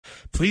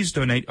please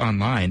donate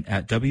online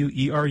at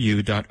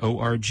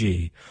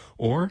weru.org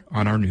or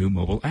on our new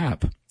mobile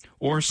app,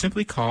 or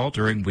simply call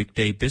during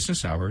weekday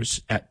business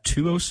hours at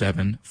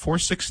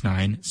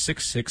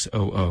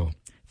 207-469-6600.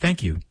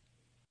 Thank you.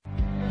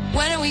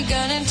 When are we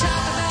gonna talk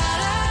about it?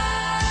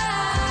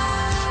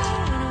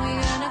 When are we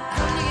gonna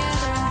come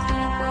together and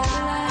think what we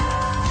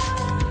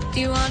like? Do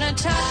you wanna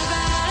talk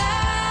about it?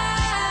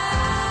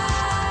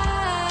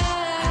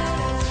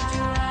 Or would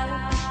you rather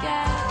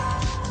forget?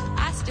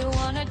 I still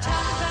wanna talk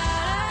about it.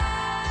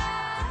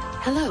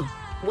 Hello,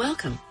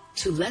 welcome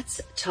to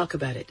Let's Talk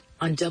About It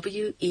on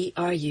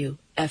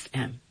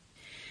WERU-FM.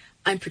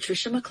 I'm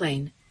Patricia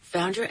McLean,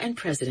 founder and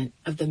president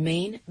of the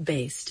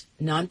Maine-based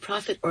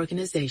nonprofit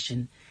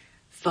organization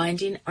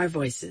Finding Our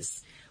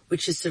Voices,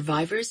 which is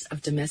survivors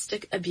of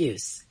domestic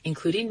abuse,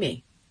 including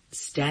me,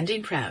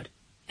 standing proud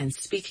and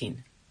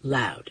speaking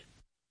loud.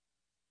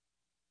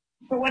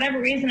 For whatever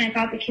reason, I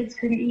thought the kids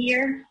couldn't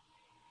hear,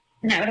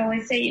 and I would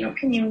always say,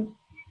 can you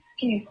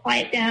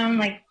quiet down?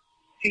 Like,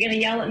 if you're going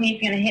to yell at me,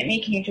 if you're going to hit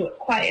me, can you do it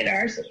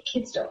quieter so the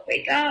kids don't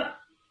wake up?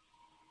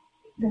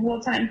 The whole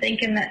time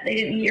thinking that they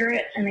didn't hear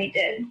it, and they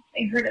did.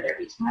 They heard it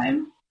every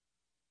time.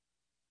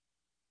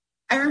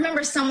 I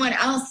remember someone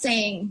else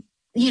saying,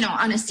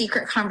 on a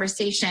secret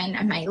conversation,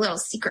 and my little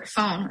secret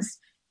phone was,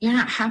 "You're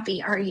not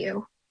happy, are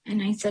you?"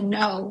 And I said,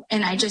 "No."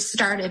 And I just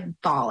started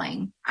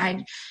bawling.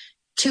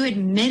 To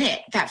admit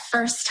it, that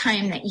first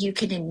time that you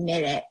could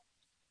admit it,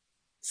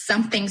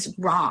 something's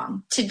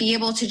wrong. To be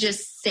able to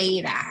just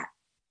say that,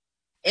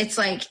 it's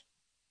like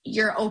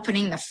you're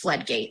opening the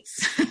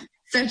floodgates.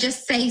 So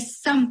just say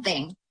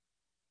something.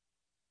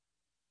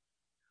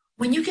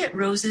 When you get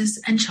roses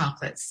and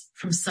chocolates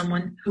from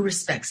someone who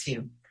respects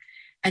you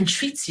and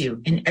treats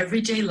you in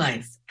everyday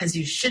life as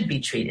you should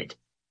be treated,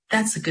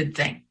 that's a good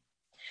thing.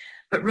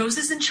 But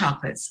roses and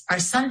chocolates are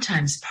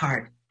sometimes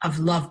part of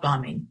love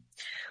bombing,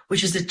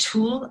 which is a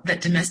tool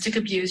that domestic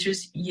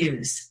abusers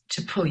use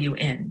to pull you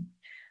in.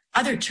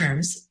 Other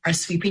terms are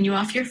sweeping you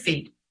off your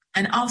feet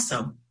and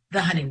also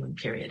the honeymoon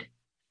period.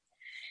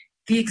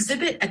 The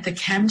exhibit at the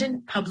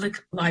Camden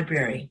Public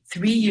Library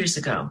 3 years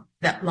ago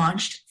that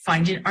launched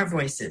Finding Our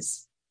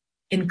Voices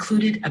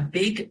included a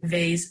big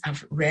vase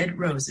of red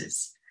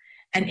roses,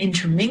 and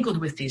intermingled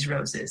with these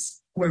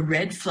roses were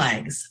red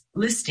flags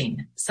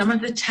listing some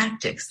of the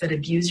tactics that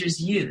abusers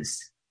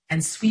use,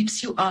 and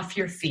sweeps you off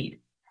your feet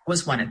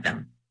was one of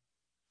them.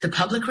 The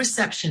public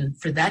reception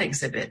for that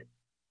exhibit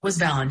was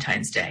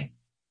Valentine's Day.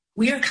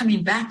 We are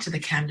coming back to the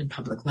Camden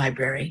Public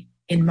Library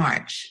in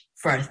March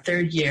for our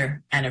 3rd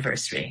year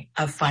anniversary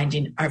of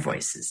Finding Our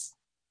Voices.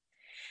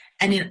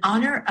 And in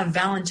honor of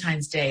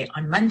Valentine's Day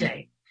on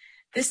Monday,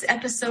 this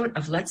episode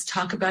of Let's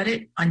Talk About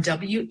It on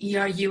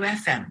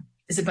WERU-FM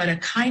is about a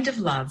kind of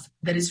love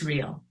that is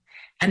real,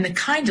 and the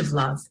kind of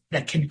love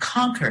that can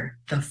conquer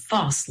the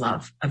false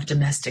love of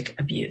domestic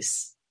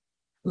abuse.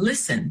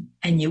 Listen,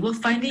 and you will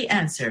find the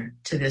answer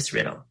to this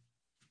riddle.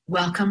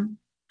 Welcome,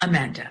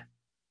 Amanda.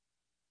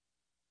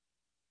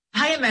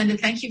 Hi, Amanda.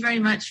 Thank you very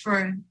much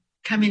for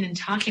coming and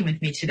talking with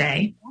me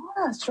today.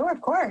 Yeah, sure, of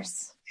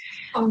course.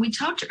 Oh, we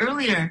talked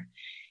earlier.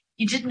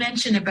 You did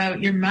mention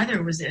about your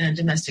mother was in a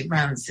domestic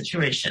violence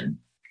situation.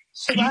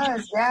 She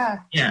was,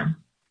 yeah. Yeah.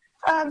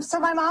 So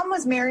my mom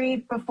was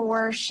married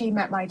before she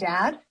met my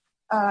dad.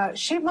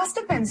 She must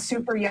have been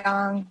super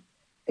young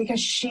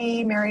because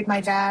she married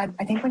my dad,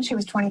 I think, when she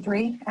was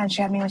 23, and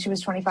she had me when she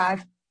was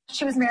 25.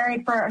 She was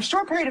married for a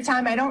short period of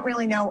time. I don't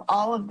really know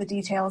all of the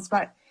details,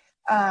 but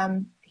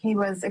he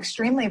was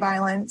extremely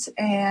violent,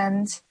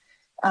 and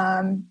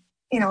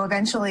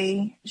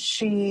eventually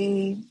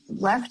she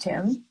left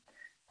him.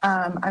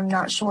 I'm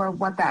not sure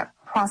what that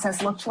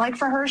process looked like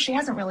for her. She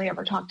hasn't really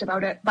ever talked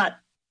about it, but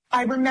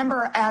I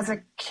remember as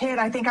a kid,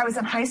 I think I was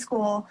in high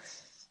school,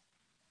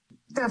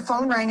 the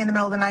phone rang in the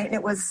middle of the night, and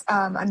it was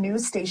a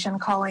news station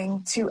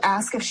calling to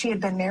ask if she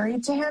had been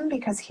married to him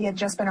because he had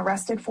just been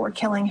arrested for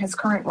killing his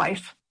current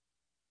wife.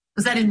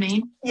 Was that in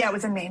Maine? Yeah, it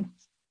was in Maine.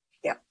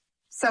 Yeah.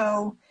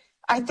 So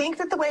I think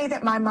that the way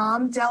that my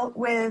mom dealt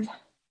with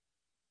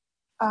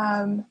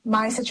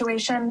my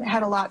situation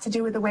had a lot to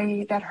do with the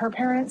way that her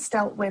parents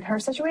dealt with her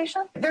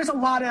situation. There's a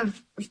lot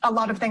of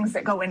things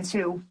that go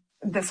into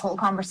this whole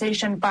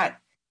conversation, but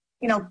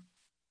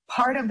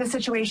part of the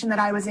situation that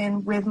I was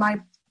in with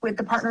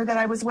the partner that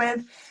I was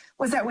with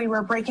was that we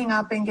were breaking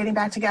up and getting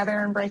back together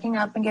and breaking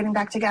up and getting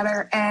back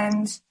together.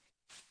 And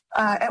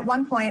at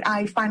one point,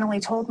 I finally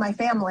told my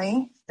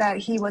family that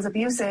he was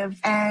abusive,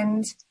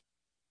 and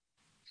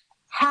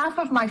half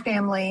of my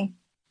family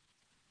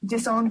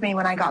disowned me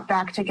when I got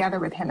back together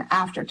with him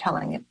after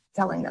telling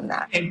them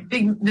that. Okay,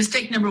 big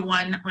mistake number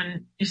one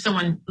if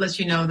someone lets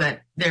you know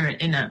that they're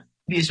in an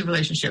abusive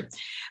relationship.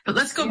 But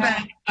let's go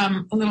back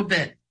a little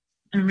bit.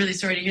 I'm really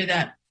sorry to hear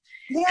that.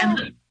 Yeah.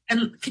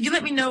 And could you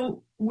let me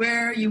know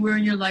where you were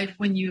in your life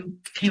when you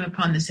came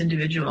upon this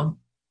individual?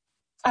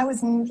 I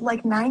was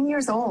like 9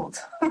 years old.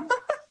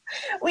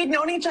 We'd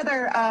known each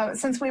other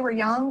since we were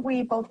young.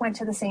 We both went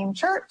to the same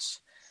church.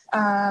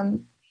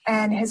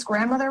 And his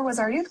grandmother was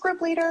our youth group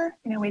leader.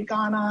 We'd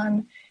gone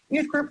on,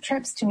 youth group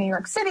trips to New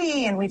York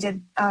City, and we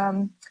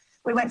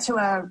went to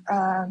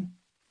a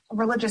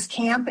religious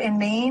camp in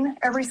Maine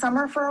every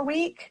summer for a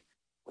week.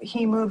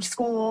 He moved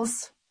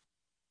schools,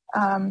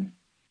 and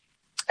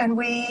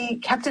we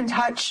kept in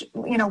touch,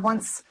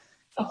 once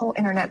the whole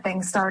internet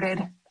thing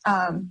started,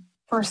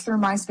 first through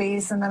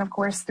MySpace and then, of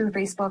course, through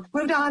Facebook.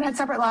 Moved on, had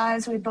separate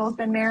lives. We'd both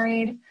been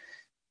married.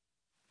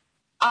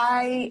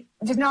 I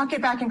did not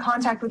get back in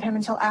contact with him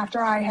until after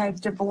I had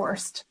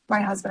divorced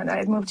my husband. I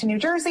had moved to New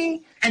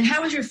Jersey. And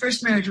how was your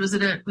first marriage? Was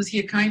he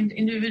a kind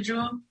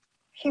individual?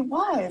 He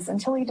was,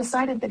 until he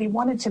decided that he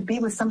wanted to be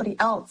with somebody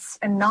else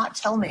and not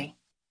tell me.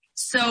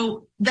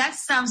 So that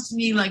sounds to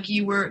me like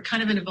you were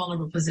kind of in a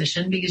vulnerable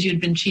position because you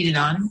had been cheated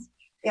on.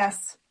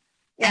 Yes.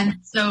 Yeah. And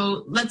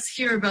so let's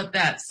hear about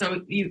that.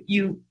 So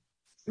you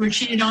were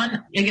cheated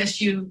on. I guess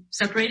you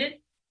separated?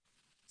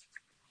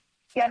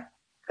 Yeah.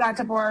 Got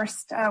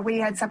divorced. We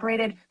had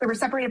separated. We were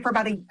separated for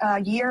about a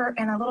year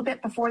and a little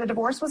bit before the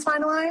divorce was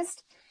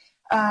finalized.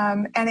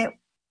 And it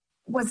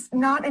was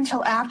not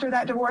until after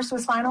that divorce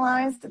was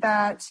finalized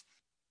that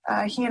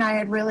he and I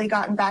had really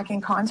gotten back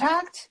in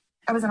contact.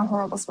 I was in a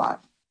horrible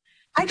spot.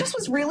 I just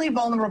was really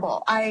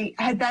vulnerable. I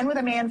had been with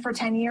a man for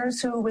 10 years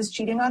who was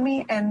cheating on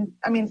me, and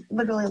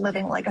literally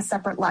living like a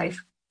separate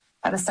life,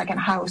 at a second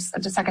house,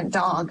 at a second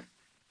dog.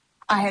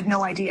 I had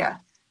no idea.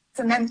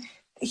 And then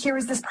here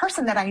was this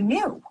person that I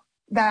knew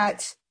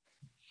that,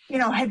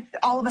 had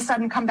all of a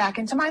sudden come back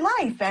into my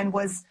life and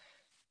was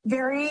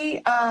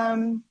very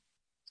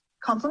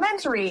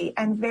complimentary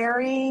and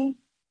very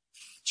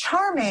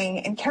charming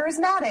and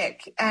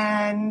charismatic.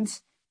 And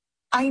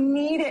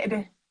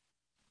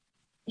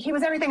he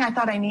was everything I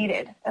thought I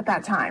needed at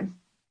that time.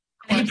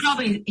 And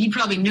he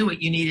probably knew what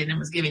you needed and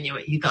was giving you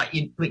what you thought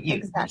you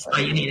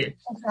needed.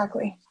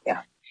 Exactly.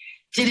 Yeah.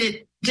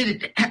 Did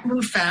it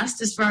move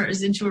fast as far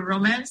as into a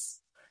romance?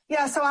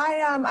 Yeah, so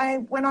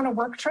I went on a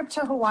work trip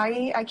to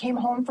Hawaii. I came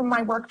home from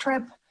my work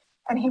trip,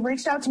 and he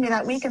reached out to me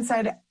that week and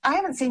said, I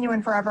haven't seen you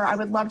in forever. I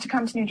would love to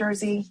come to New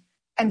Jersey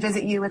and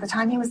visit you. At the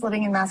time, he was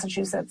living in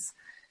Massachusetts.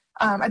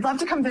 I'd love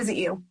to come visit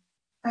you.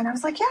 And I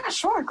was like, yeah,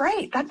 sure,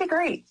 great. That'd be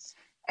great.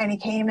 And he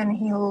came, and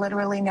he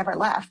literally never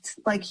left.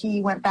 Like,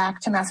 he went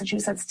back to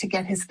Massachusetts to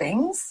get his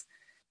things.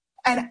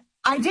 And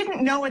I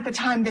didn't know at the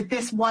time that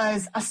this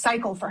was a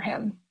cycle for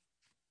him,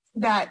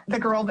 that the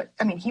girl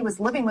he was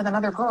living with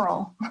another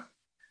girl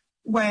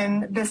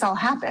when this all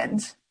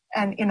happened.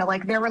 And,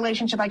 their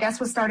relationship, I guess,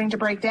 was starting to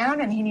break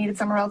down, and he needed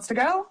somewhere else to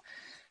go.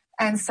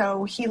 And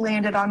so he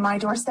landed on my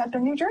doorstep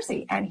in New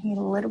Jersey, and he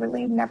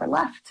literally never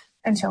left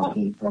until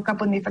he broke up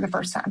with me for the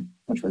first time,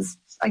 which was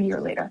a year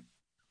later.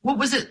 What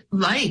was it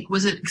like?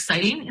 Was it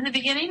exciting in the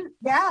beginning?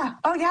 Yeah.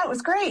 Oh, yeah, it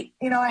was great.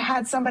 I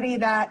had somebody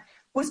that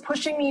was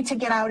pushing me to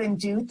get out and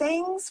do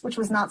things, which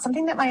was not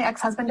something that my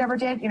ex-husband ever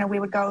did. We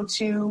would go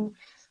to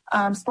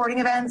sporting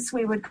events.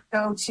 We would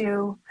go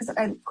to, because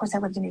of course I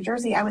lived in New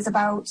Jersey. I was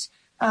about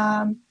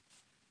an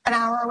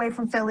hour away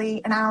from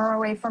Philly, an hour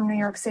away from New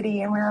York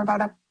City, and we were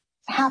about a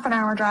half an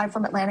hour drive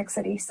from Atlantic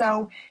City.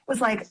 So it was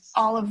like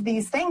all of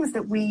these things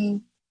that we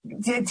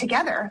did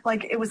together.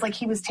 Like, it was like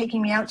he was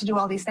taking me out to do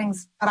all these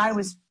things, but I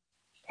was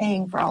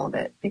paying for all of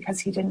it because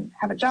he didn't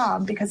have a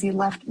job, because he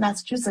left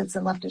Massachusetts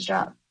and left his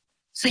job.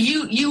 So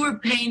you were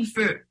paying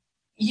for,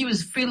 he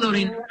was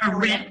freeloading a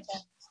rent.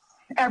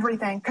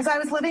 Everything. Because I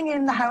was living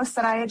in the house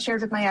that I had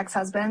shared with my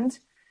ex-husband.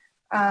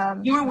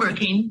 You were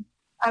working.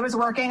 I was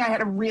working. I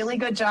had a really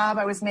good job.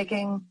 I was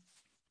making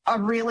a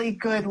really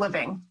good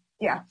living.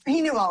 Yeah.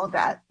 He knew all of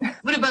that.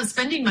 What about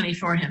spending money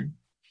for him?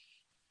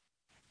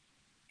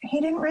 He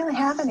didn't really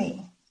have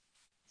any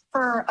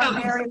for a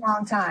very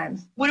long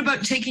time. What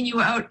about taking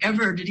you out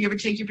ever? Did he ever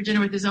take you for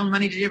dinner with his own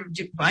money? Did he ever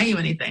buy you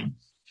anything?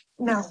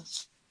 No.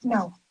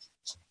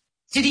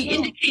 Did he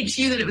indicate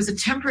to you that it was a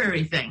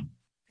temporary thing?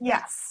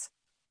 Yes.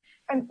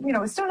 And,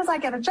 as soon as I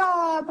get a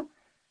job,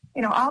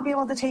 I'll be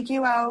able to take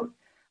you out.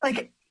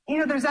 Like,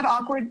 there's that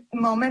awkward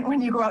moment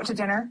when you go out to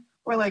dinner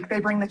where, like,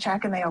 they bring the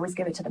check and they always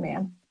give it to the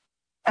man.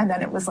 And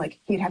then it was like,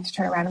 he'd have to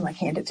turn around and, like,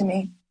 hand it to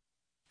me.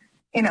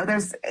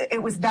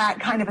 It was that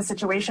kind of a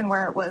situation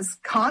where it was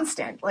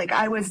constant. Like,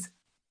 I was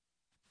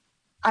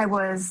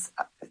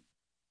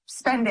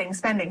spending.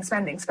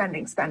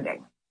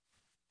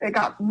 It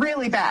got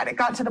really bad. It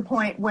got to the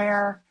point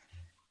where,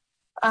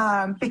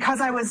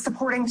 because I was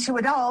supporting two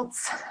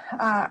adults,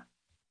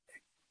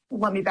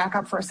 let me back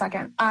up for a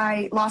second.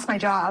 I lost my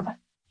job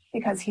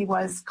because he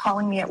was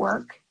calling me at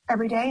work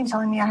every day and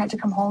telling me I had to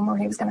come home or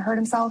he was going to hurt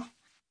himself.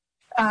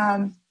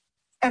 And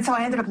so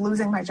I ended up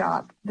losing my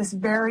job. This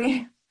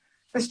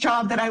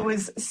job that I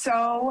was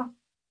so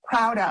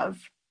proud of.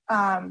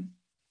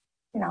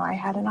 I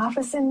had an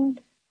office in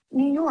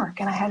New York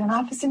and I had an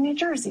office in New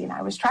Jersey, and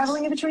I was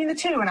traveling in between the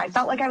two, and I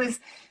felt like I was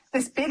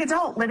this big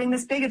adult living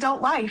this big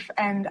adult life.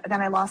 And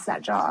then I lost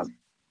that job.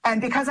 And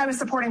because I was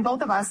supporting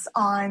both of us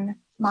on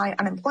my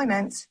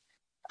unemployment,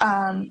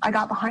 I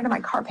got behind on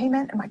my car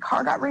payment and my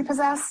car got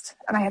repossessed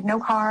and I had no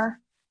car.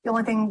 The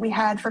only thing we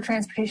had for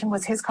transportation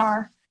was his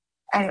car.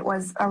 And it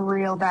was a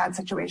real bad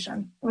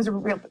situation. It was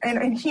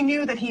and he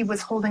knew that he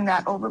was holding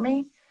that over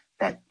me,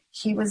 that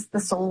he was the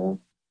sole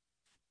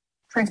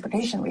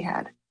transportation we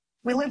had.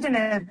 We lived in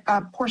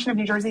a portion of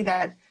New Jersey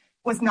that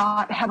was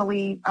not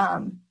heavily,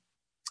 that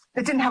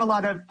didn't have a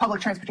lot of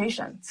public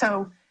transportation.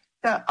 So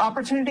the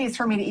opportunities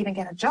for me to even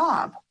get a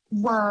job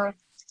were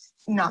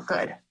not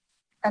good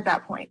at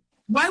that point.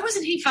 Why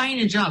wasn't he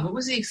finding a job? What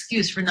was the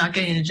excuse for not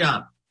getting a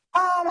job?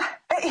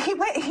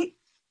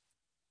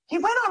 He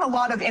went on a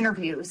lot of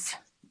interviews.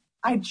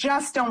 I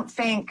just don't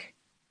think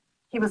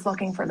he was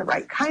looking for the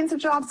right kinds of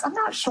jobs. I'm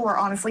not sure,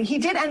 honestly. He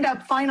did end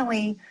up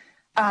finally,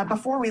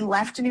 before we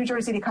left New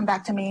Jersey to come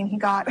back to Maine, he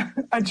got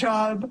a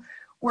job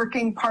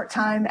working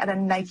part-time at a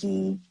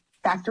Nike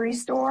factory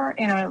store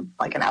in an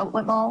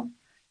outlet mall,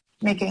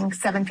 making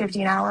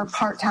 $7.50 an hour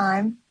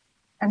part-time.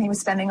 And he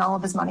was spending all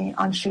of his money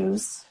on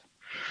shoes.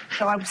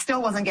 So I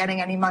still wasn't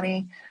getting any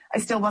money. I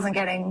still wasn't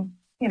getting,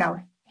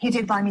 he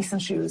did buy me some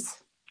shoes.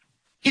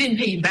 He didn't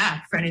pay you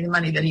back for any of the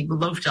money that he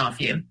loafed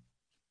off you.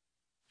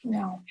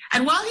 No.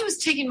 And while he was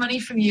taking money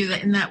from you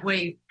in that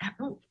way,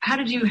 how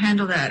did you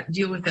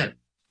deal with it?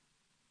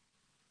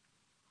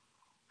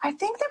 I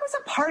think there was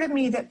a part of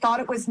me that thought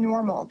it was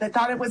normal, that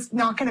thought it was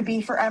not going to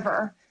be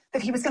forever,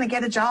 that he was going to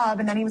get a job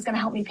and then he was going to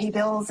help me pay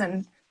bills,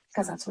 and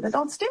because that's what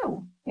adults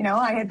do.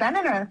 I had been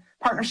in a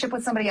partnership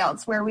with somebody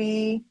else where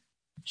we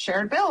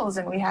shared bills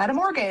and we had a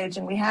mortgage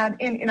and we had,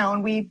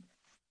 and we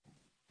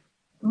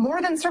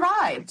more than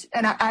survived.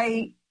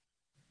 And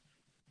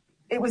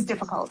it was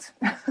difficult.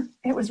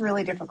 It was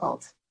really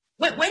difficult.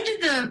 When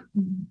did the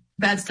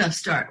bad stuff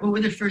start? What were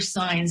the first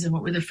signs and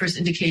what were the first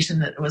indication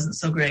that it wasn't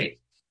so great?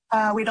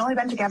 We'd only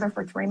been together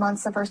for 3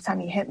 months the first time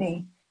he hit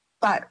me.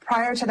 But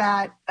prior to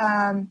that,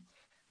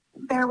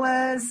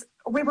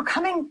 we were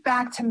coming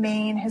back to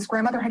Maine. His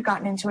grandmother had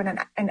gotten into an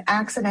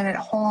accident at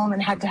home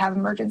and had to have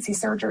emergency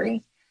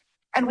surgery.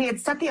 And we had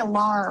set the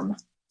alarm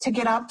to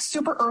get up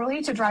super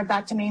early to drive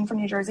back to Maine from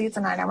New Jersey. It's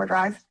a 9-hour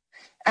drive.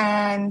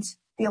 And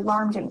the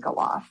alarm didn't go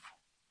off.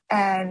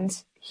 And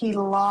he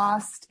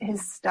lost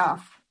his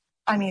stuff.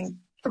 I mean,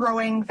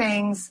 throwing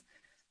things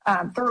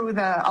through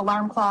the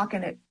alarm clock,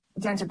 and it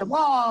dented the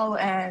wall,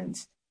 and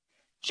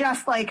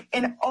just like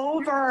an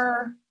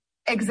over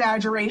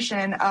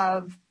exaggeration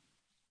of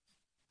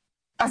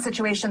a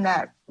situation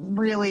that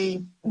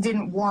really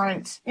didn't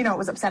warrant, it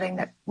was upsetting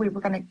that we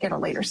were going to get a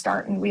later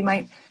start and we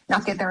might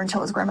not get there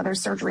until his grandmother's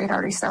surgery had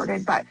already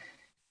started. But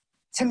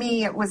to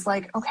me, it was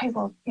like, okay,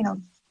 well,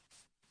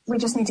 we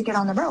just need to get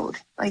on the road.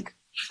 Like,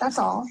 that's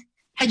all.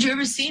 Had you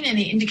ever seen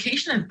any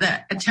indication of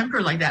that, a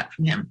temper like that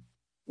from him?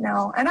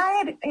 No. And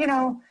I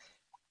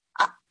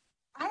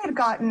had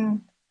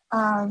gotten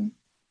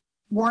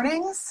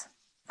warnings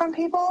from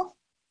people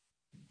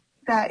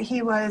that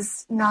he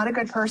was not a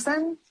good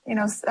person.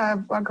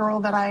 A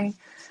girl that I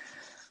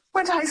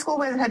went to high school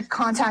with had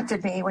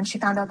contacted me when she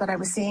found out that I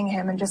was seeing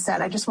him and just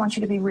said, I just want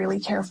you to be really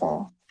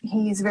careful.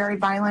 He's very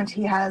violent.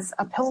 He has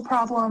a pill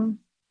problem.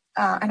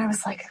 And I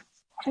was like,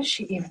 what is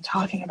she even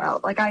talking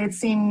about? Like, I had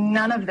seen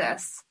none of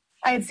this.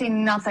 I had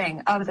seen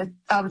nothing of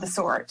the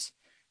sort.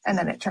 And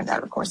then it turned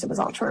out, of course, it was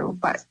all true.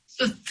 But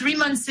so 3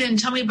 months in,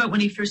 tell me about when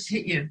he first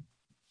hit you.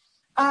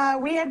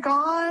 We had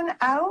gone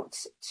out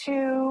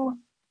to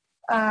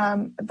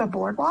the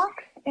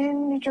boardwalk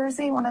in New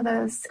Jersey.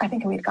 I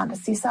think we had gone to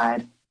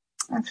Seaside,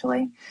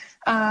 actually.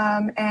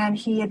 And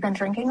he had been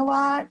drinking a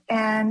lot.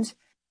 And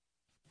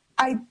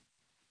I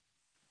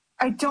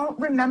don't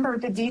remember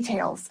the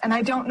details. And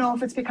I don't know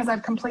if it's because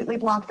I've completely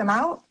blocked them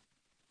out.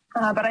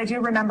 But I do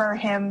remember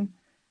him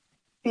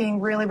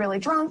being really, really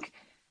drunk,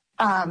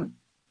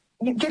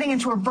 getting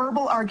into a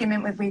verbal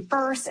argument with me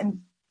first.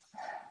 And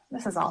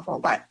this is awful,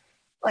 but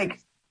like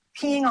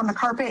peeing on the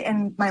carpet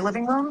in my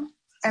living room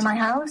in my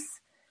house,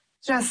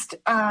 just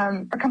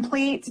a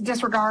complete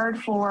disregard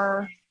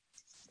for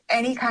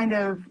any kind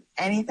of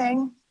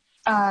anything.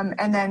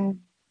 And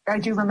then I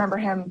do remember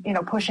him,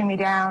 pushing me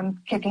down,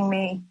 kicking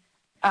me.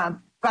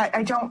 But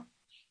I don't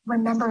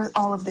remember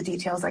all of the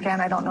details. Again,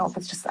 I don't know if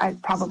it's just, I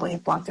probably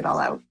have blocked it all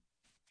out.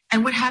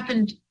 And what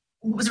happened?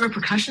 What was the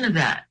repercussion of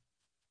that?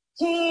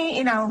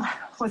 He,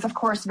 was of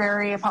course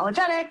very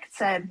apologetic,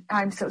 said,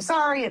 I'm so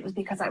sorry. It was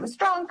because I was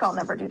drunk. I'll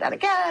never do that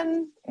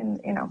again. And,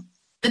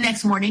 The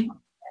next morning?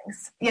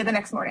 Thanks. Yeah, the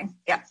next morning.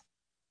 Yeah.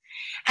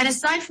 And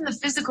aside from the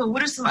physical,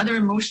 what are some other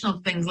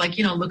emotional things? Like,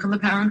 look on the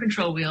power and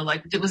control wheel.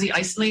 Like, was he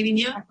isolating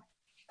you?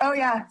 Oh,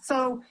 yeah.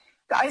 So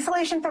the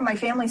isolation from my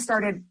family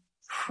started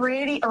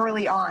pretty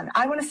early on.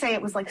 I want to say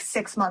it was like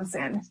 6 months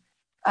in.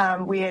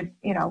 We had,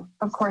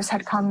 of course,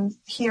 had come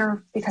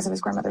here because of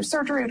his grandmother's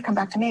surgery. We'd come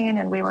back to Maine,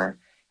 and we were,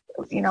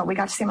 we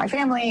got to see my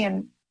family,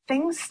 and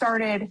things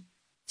started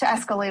to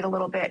escalate a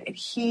little bit.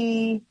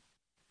 He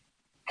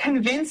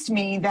convinced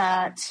me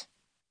that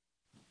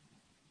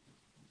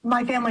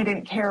my family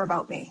didn't care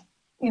about me.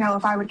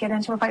 If I would get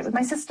into a fight with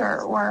my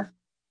sister, or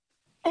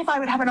if I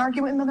would have an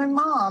argument with my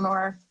mom,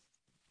 or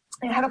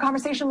have a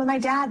conversation with my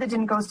dad that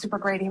didn't go super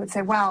great, he would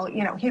say, well,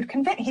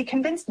 he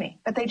convinced me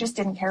that they just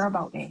didn't care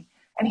about me.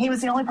 And he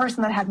was the only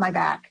person that had my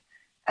back,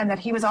 and that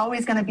he was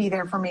always going to be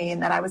there for me,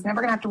 and that I was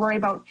never going to have to worry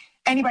about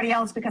anybody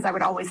else because I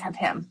would always have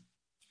him.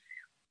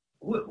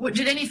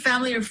 Did any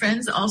family or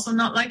friends also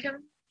not like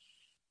him?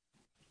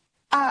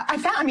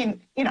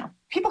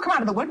 People come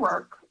out of the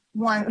woodwork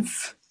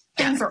once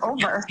things are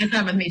over. That's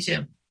happened with me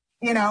too.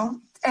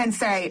 And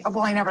say,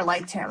 well, I never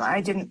liked him. I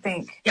didn't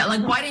think. Yeah,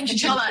 like, why didn't you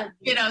tell that,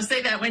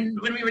 say that when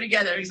we were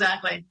together?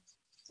 Exactly.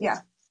 Yeah.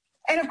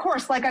 And of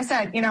course, like I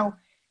said,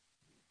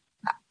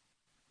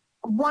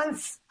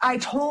 once I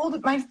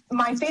told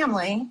my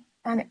family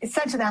and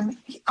said to them,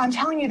 I'm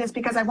telling you this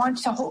because I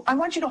want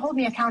you to hold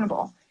me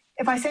accountable.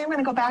 If I say I'm going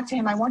to go back to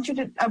him, I want you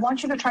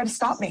to try to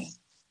stop me.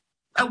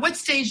 At what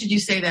stage did you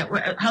say that?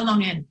 How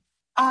long in?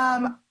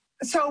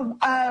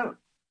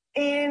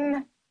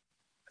 In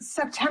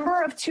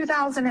September of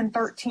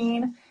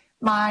 2013,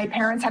 my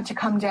parents had to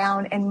come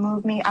down and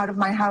move me out of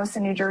my house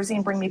in New Jersey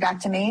and bring me back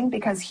to Maine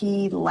because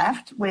he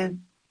left with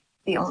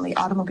the only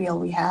automobile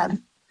we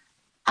had.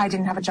 I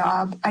didn't have a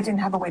job. I didn't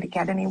have a way to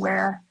get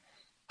anywhere.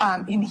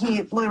 And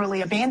he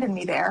literally abandoned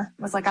me there.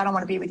 Was like, I don't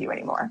want to be with you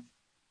anymore.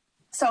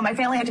 So my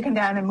family had to come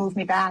down and move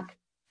me back.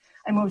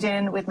 I moved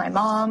in with my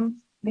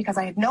mom because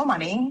I had no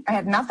money. I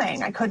had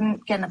nothing. I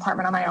couldn't get an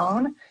apartment on my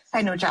own. I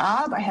had no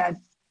job. I had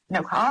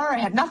no car. I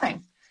had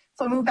nothing.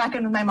 So I moved back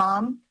in with my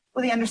mom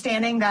with the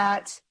understanding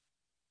that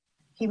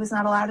he was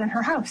not allowed in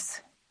her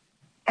house.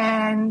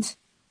 And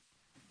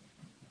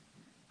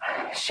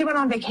she went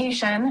on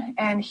vacation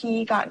and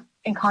he got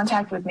in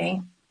contact with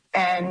me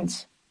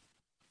and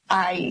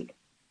I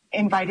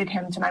invited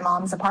him to my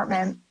mom's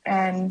apartment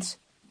and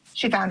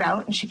she found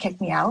out and she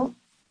kicked me out.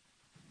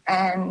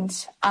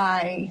 And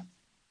I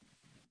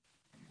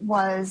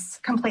was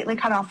completely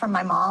cut off from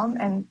my mom,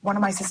 and one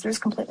of my sisters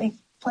completely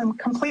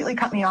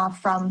cut me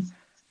off from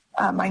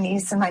my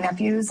niece and my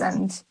nephews,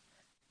 and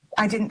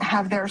I didn't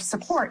have their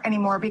support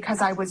anymore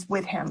because I was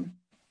with him.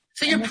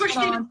 So you're pushed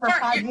even more.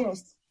 5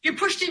 years. You're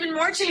pushed even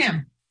more to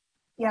him.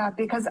 Yeah,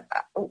 because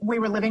we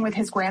were living with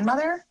his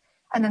grandmother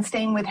and then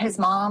staying with his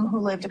mom, who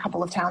lived a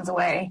couple of towns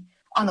away,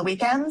 on the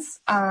weekends.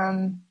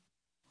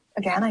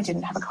 Again, I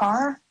didn't have a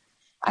car.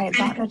 I had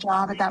gotten a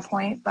job at that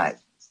point, but.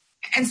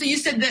 And so you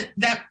said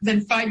that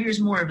then 5 years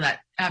more of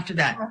that after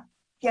that.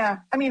 Yeah.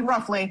 I mean,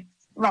 roughly.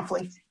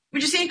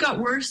 Would you say it got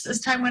worse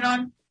as time went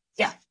on?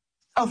 Yeah.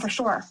 Oh, for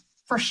sure.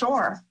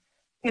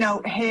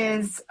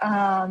 His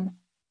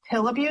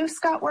pill abuse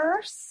got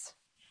worse.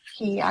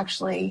 He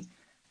actually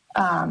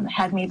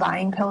had me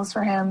buying pills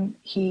for him.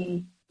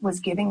 He was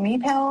giving me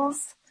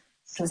pills,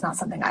 which was not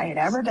something I had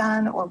ever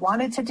done or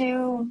wanted to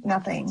do,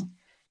 nothing.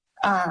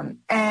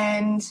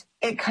 And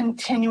it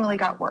continually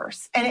got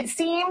worse. And it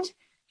seemed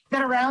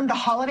that around the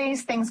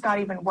holidays, things got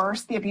even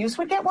worse. The abuse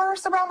would get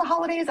worse around the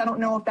holidays. I don't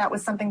know if that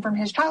was something from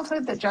his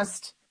childhood that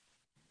just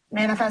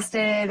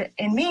manifested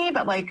in me,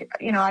 but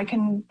I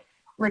can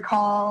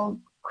recall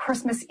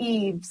Christmas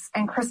Eves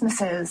and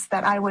Christmases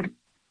that I would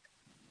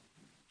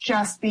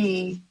just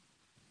be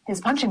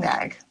his punching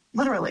bag,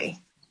 literally,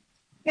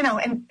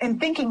 and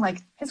thinking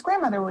his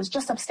grandmother was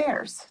just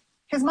upstairs.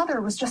 His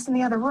mother was just in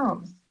the other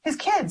room. His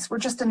kids were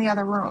just in the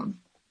other room.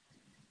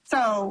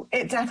 So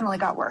it definitely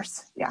got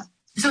worse. Yeah.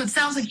 So it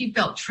sounds like you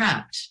felt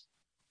trapped.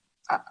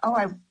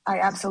 I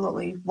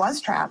absolutely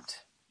was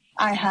trapped.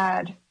 I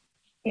had,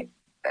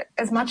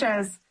 as much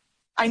as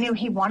I knew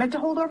he wanted to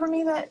hold over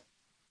me, that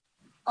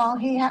all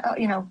he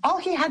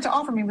had to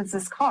offer me was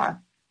this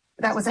car.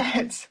 That was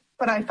it.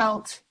 But I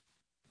felt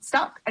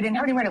stuck. I didn't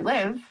have anywhere to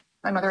live.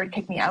 My mother had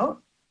kicked me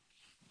out.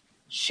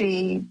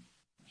 She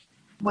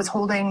was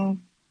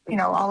holding,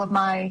 all of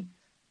my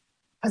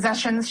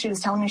possessions. She was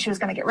telling me she was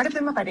going to get rid of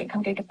them if I didn't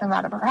come get them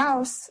out of her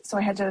house. So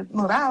I had to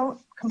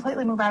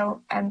completely move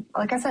out. And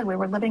like I said, we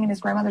were living in his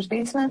grandmother's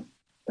basement.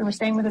 We were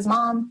staying with his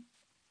mom.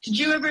 Did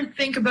you ever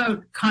think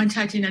about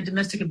contacting a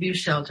domestic abuse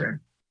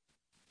shelter?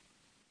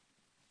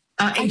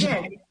 I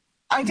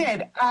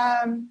did.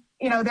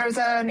 There's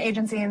an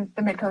agency in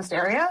the Mid-Coast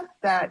area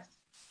that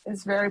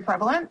is very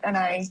prevalent. And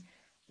I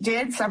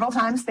did several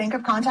times think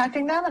of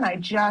contacting them, and I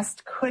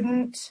just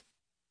couldn't.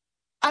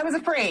 I was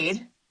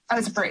afraid.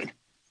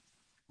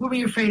 What were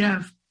you afraid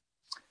of?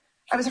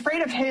 I was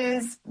afraid of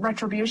his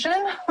retribution.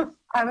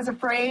 I was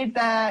afraid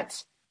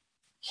that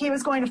he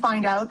was going to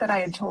find out that I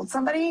had told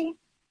somebody.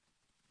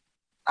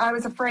 I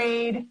was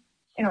afraid,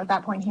 at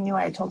that point he knew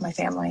I had told my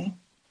family.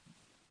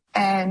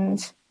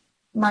 And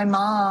my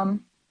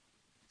mom,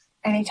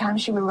 anytime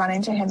she would run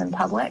into him in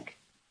public,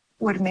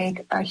 would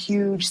make a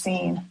huge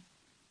scene.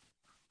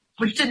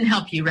 Which didn't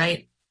help you,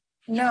 right?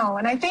 No,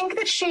 and I think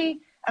that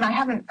and I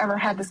haven't ever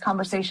had this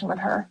conversation with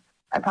her.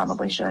 I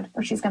probably should,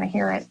 or she's going to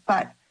hear it.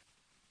 But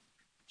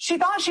she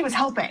thought she was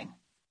helping.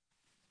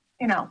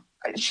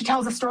 She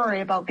tells a story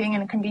about being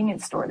in a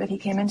convenience store that he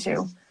came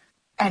into,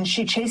 and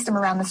she chased him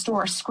around the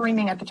store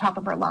screaming at the top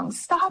of her lungs,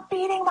 "Stop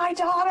beating my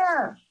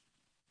daughter!"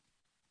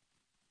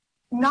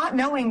 Not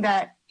knowing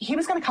that he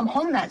was going to come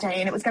home that day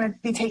and it was going to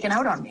be taken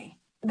out on me,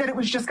 that it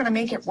was just going to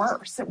make it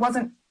worse. It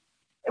wasn't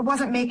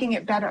making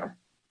it better,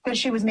 that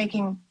she was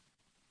making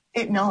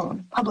it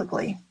known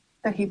publicly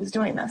that he was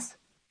doing this.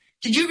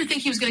 Did you ever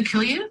think he was going to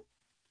kill you?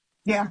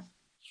 Yeah.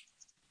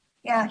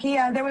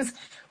 Yeah, there was,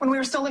 when we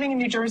were still living in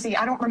New Jersey,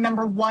 I don't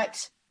remember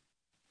what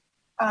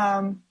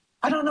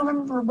I don't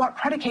remember what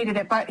predicated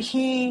it, but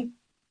he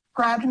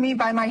grabbed me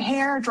by my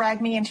hair,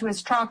 dragged me into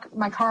his truck.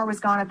 My car was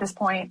gone at this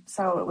point,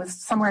 so it was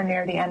somewhere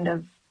near the end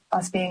of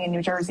us being in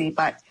New Jersey,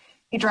 but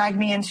he dragged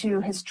me into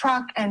his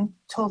truck and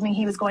told me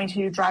he was going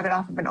to drive it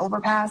off of an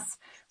overpass.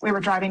 We were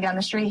driving down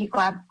the street. He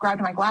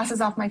grabbed my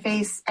glasses off my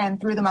face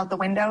and threw them out the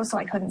window so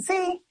I couldn't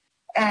see.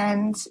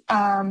 And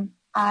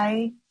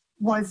I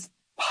was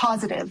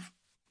positive.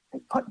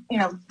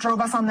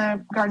 Drove us on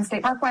the Garden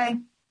State Parkway,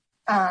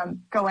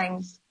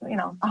 going,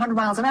 100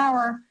 miles an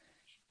hour,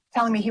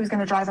 telling me he was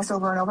going to drive us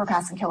over an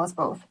overpass and kill us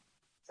both.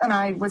 And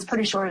I was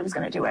pretty sure he was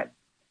going to do it.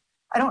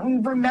 I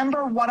don't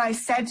remember what I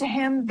said to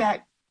him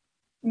that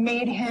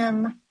made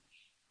him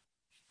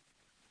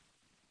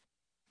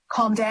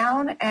calm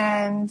down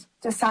and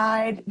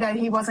decide that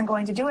he wasn't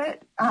going to do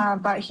it.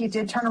 But he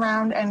did turn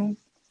around and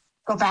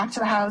go back to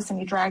the house, and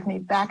he dragged me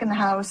back in the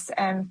house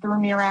and threw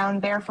me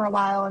around there for a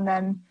while, and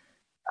then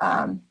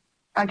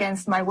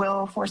against my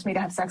will forced me to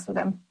have sex with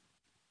him.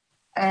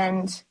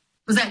 And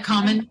was that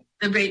common,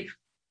 the rape?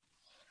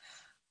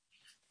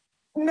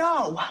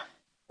 No,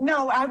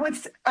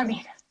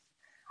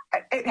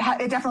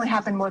 it definitely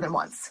happened more than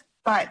once,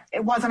 but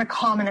it wasn't a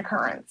common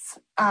occurrence.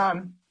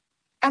 And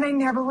I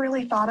never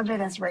really thought of it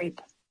as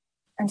rape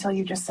until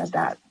you just said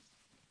that.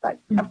 But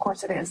of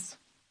course it is.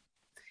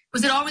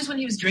 Was it always when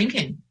he was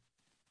drinking?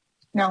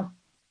 No.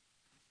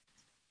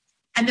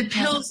 And the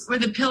pills, were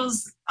the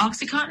pills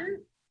OxyContin?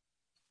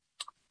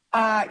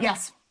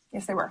 Yes,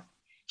 they were.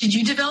 Did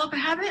you develop a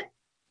habit?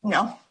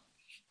 No,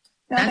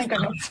 thank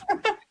goodness.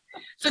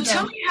 So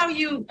tell me how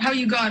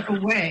you got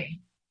away.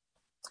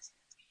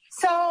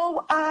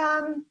 So,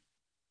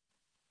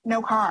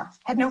 no car.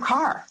 Had no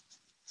car.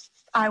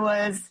 I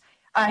was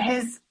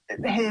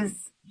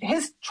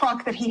his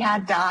truck that he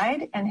had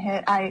died, and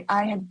I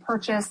had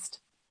purchased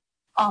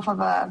off of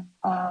a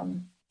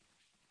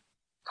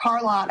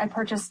car lot. I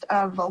purchased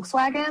a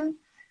Volkswagen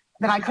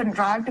that I couldn't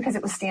drive because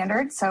it was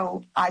standard.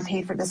 So I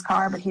paid for this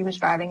car, but he was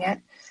driving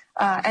it.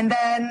 And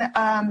then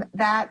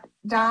that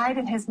died,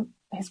 and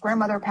his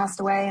grandmother passed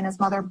away, and his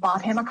mother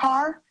bought him a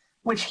car,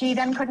 which he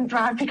then couldn't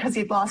drive because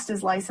he'd lost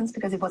his license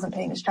because he wasn't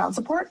paying his child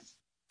support.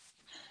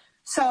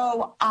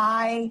 So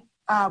I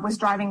was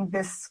driving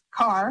this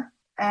car,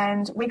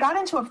 and we got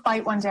into a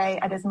fight one day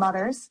at his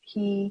mother's.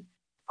 He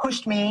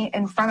pushed me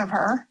in front of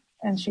her,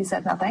 and she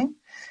said nothing.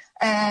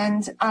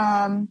 And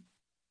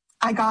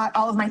I got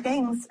all of my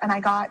things, and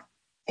I got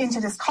into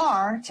this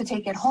car to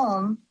take it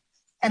home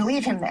and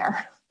leave him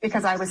there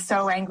because I was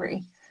so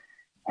angry.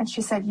 And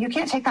she said, "You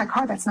can't take that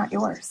car. That's not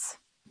yours."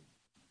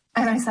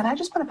 And I said, "I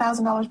just put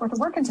 $1,000 worth of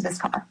work into this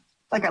car."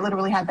 Like I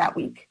literally had that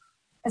week.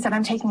 I said,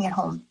 "I'm taking it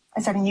home."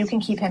 I said, "And you can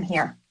keep him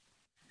here."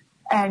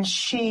 And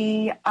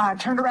she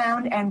turned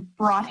around and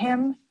brought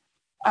him.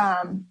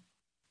 Well,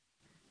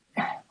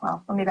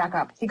 let me back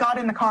up. He got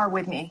in the car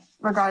with me,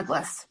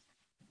 regardless.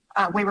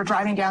 We were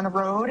driving down the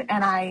road,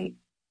 and I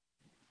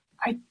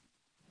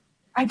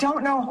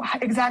don't know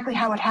exactly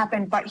how it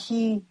happened, but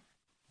he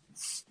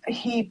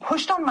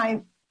pushed on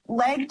my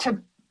leg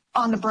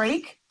on the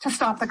brake to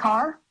stop the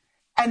car,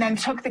 and then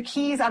took the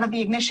keys out of the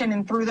ignition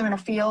and threw them in a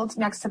field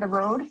next to the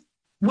road.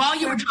 While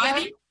you were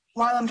driving?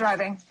 While I'm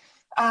driving.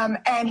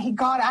 And he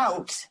got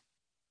out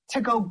to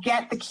go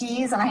get the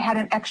keys, and I had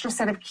an extra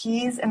set of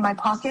keys in my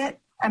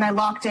pocket, and I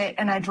locked it,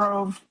 and I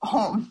drove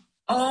home.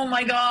 Oh,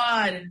 my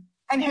God.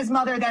 And his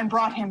mother then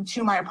brought him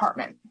to my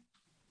apartment,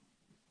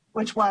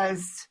 which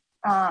was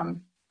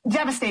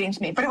devastating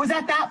to me. But it was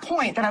at that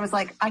point that I was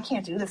like, I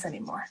can't do this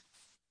anymore.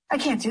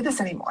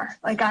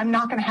 Like, I'm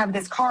not going to have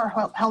this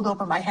car held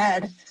over my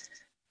head.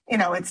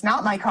 It's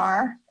not my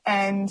car.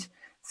 And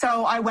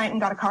so I went and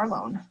got a car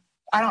loan.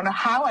 I don't know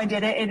how I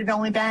did it. It had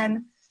only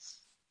been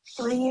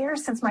 3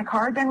 years since my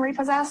car had been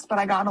repossessed, but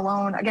I got a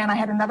loan. Again, I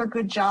had another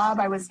good job.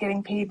 I was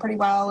getting paid pretty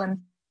well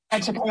and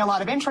had to pay a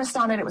lot of interest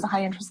on it. It was a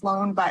high interest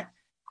loan, but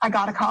I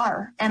got a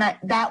car. And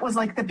that was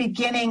like the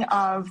beginning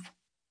of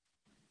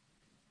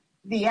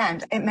the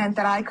end. It meant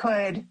that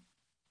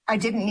I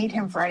didn't need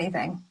him for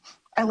anything.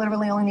 I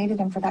literally only needed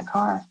him for that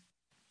car.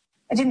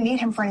 I didn't need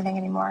him for anything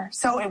anymore.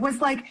 So it was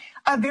like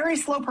a very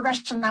slow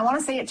progression. I want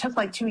to say it took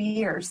like 2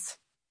 years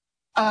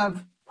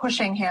of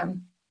pushing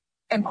him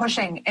and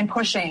pushing and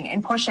pushing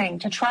and pushing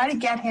to try to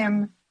get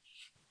him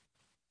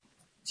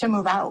to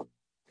move out.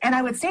 And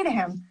I would say to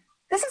him,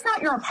 "This is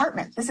not your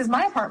apartment. This is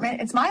my apartment.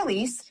 It's my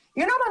lease.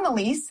 You're not on the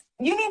lease.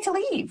 You need to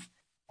leave."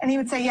 And he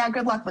would say, "Yeah,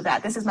 good luck with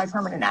that. This is my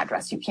permanent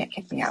address. You can't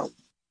kick me out."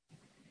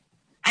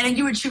 And then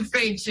you were too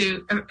afraid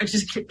to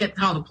just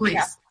call the police.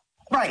 Yeah.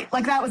 Right.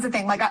 Like that was the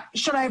thing. Like,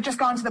 should I have just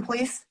gone to the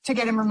police to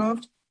get him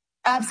removed?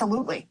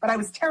 Absolutely. But I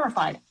was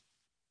terrified.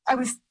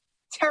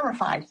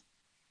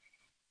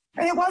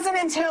 And it wasn't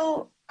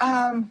until,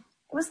 it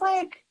was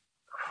like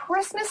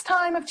Christmas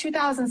time of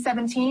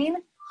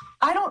 2017.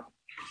 I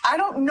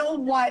don't know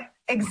what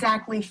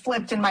exactly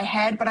flipped in my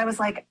head, but I was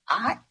like,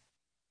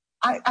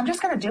 I'm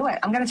just going to do it.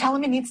 I'm going to tell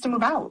him he needs to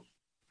move out.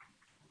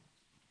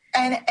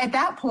 And at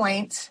that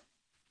point,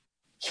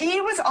 he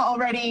had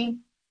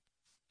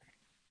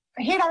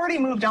already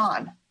moved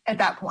on at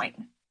that point.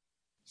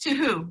 To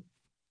who?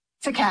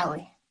 to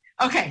Callie.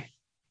 Okay.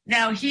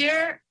 Now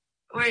here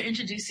we're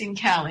introducing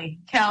Callie.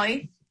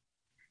 Callie,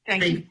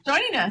 thank you for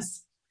joining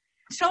us.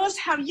 Tell us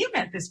how you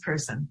met this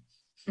person.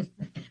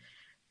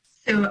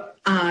 So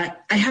I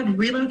had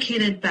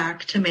relocated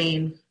back to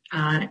Maine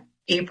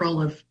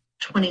April of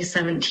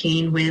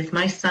 2017 with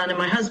my son and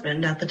my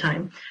husband at the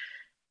time.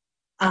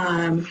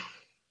 I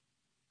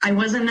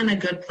wasn't in a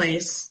good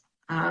place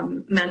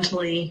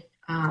mentally.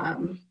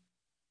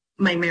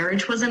 My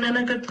marriage wasn't in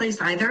a good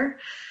place either.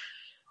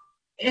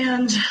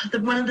 And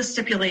one of the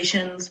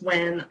stipulations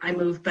when we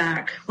moved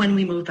back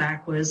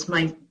was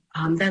my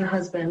then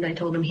husband, I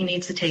told him he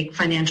needs to take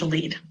financial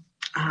lead.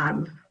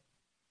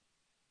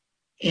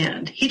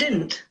 And he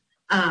didn't.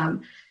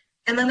 And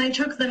then I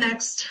took the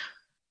next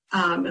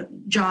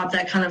job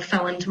that kind of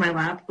fell into my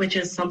lap, which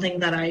is something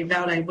that I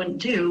vowed I wouldn't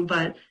do.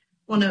 But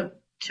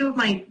two of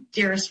my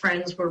dearest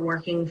friends were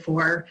working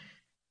for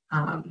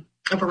a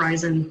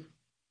Verizon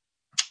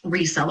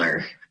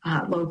reseller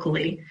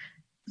locally.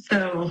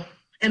 So,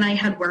 and I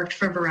had worked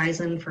for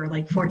Verizon for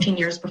like 14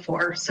 years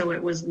before. So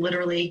it was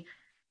literally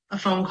a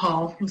phone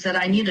call and said,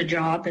 I need a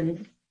job.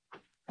 And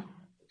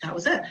that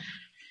was it.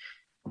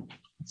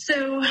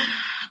 So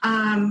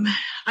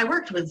I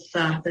worked with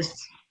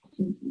this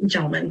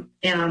gentleman,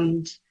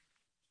 and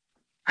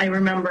I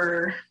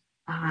remember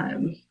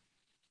in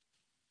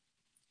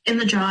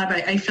the job,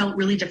 I felt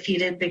really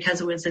defeated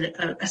because it was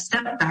a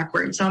step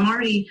backward. So I'm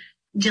already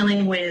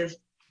dealing with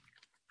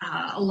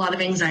a lot of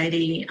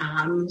anxiety,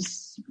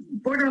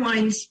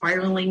 borderline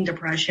spiraling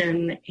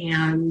depression,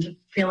 and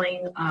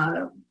feeling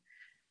a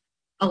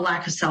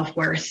lack of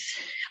self-worth.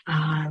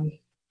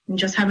 And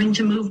just having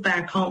to move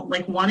back home,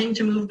 like wanting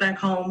to move back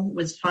home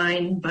was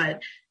fine,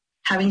 but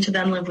having to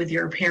then live with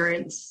your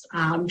parents,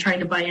 trying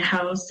to buy a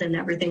house and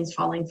everything's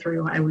falling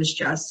through, I was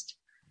just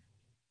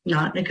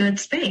not in a good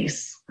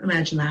space.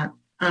 Imagine that.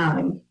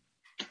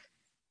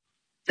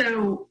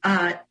 So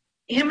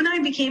him and I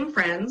became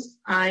friends.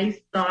 I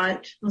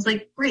was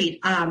like, great.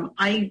 I'm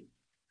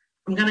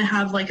going to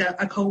have like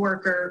a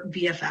coworker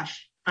BFF,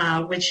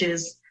 which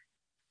is,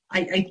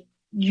 I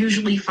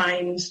usually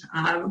find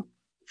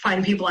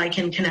people I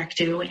can connect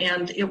to.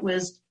 And it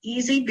was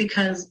easy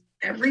because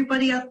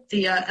everybody at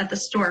the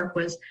store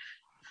was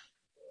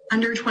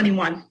under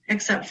 21,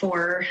 except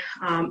for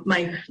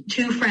my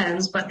two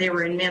friends, but they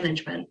were in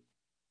management.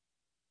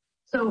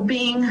 So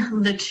being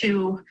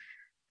the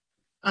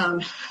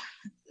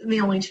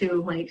only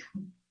two, like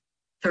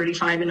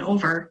 35 and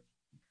over,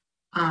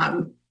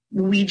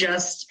 we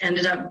just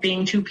ended up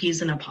being two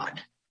peas in a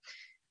pod.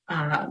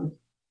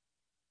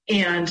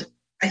 And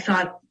I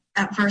thought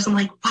at first, I'm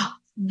like, wow,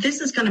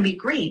 this is going to be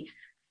great.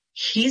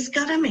 He's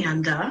got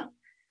Amanda,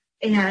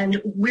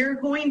 and we're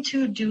going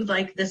to do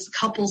like this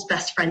couple's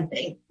best friend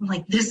thing. I'm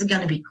like, this is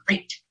going to be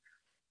great.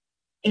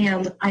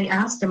 And I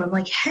asked him, I'm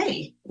like,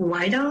 hey,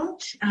 why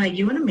don't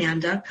you and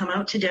Amanda come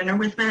out to dinner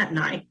with Matt and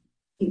I?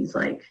 He's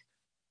like,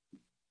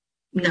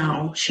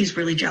 no, she's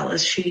really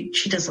jealous. She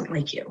doesn't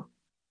like you.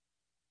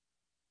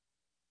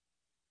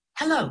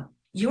 Hello,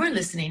 you are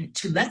listening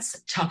to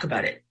Let's Talk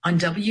About It on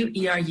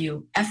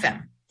WERU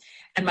FM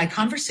and my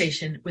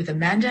conversation with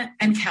Amanda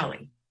and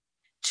Callie,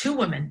 two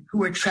women who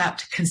were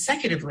trapped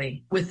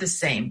consecutively with the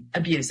same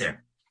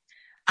abuser.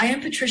 I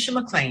am Patricia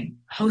McLean,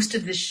 host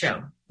of this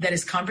show that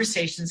is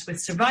conversations with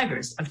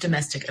survivors of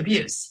domestic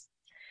abuse,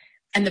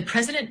 and the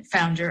president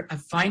founder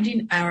of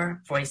Finding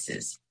Our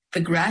Voices,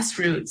 the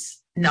grassroots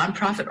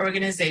nonprofit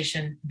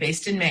organization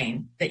based in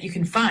Maine that you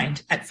can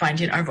find at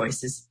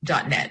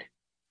findingourvoices.net.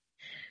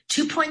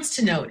 2 points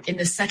to note in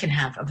the second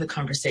half of the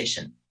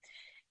conversation.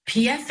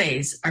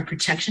 PFAs are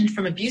protection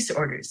from abuse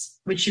orders,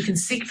 which you can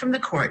seek from the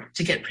court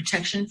to get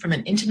protection from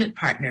an intimate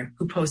partner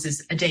who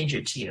poses a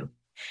danger to you.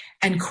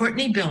 And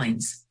Courtney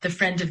Billings, the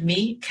friend of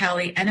me,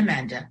 Callie, and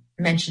Amanda,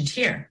 mentioned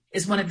here,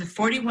 is one of the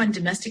 41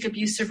 domestic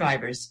abuse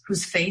survivors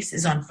whose face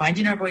is on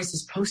Finding Our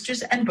Voices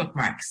posters and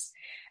bookmarks,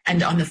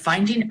 and on the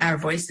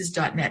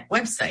findingourvoices.net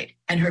website,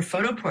 and her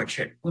photo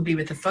portrait will be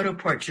with the photo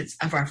portraits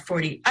of our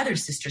 40 other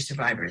sister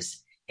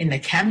survivors in the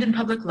Camden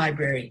Public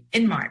Library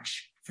in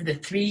March for the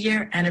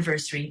 3-year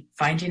anniversary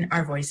Finding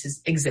Our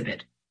Voices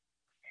exhibit.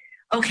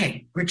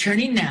 Okay,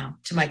 returning now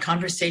to my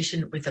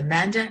conversation with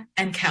Amanda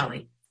and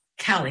Callie.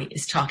 Callie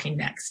is talking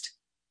next.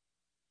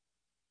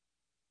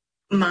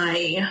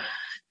 My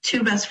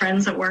two best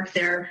friends that work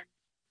there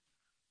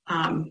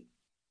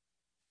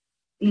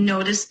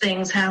noticed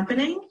things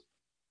happening,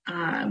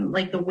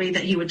 like the way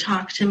that he would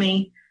talk to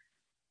me.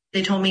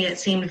 They told me it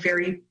seemed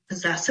very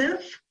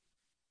possessive,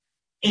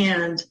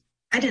 and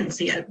I didn't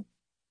see it.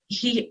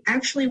 He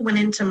actually went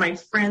into my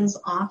friend's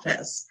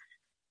office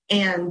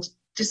and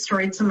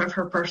destroyed some of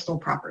her personal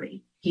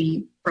property.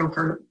 He broke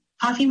her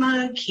coffee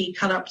mug. He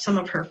cut up some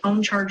of her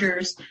phone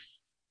chargers,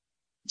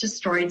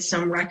 destroyed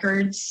some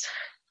records,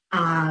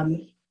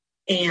 and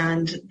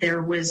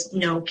there was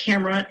no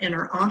camera in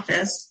her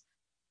office,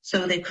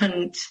 so they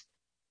couldn't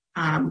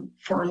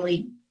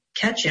formally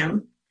catch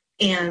him.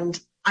 And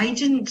I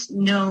didn't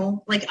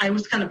know, like I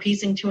was kind of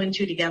piecing 2 and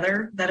 2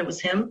 together that it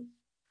was him,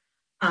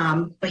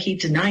 but he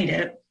denied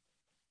it.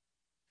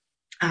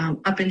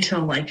 up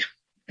until like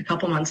a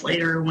couple months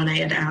later when I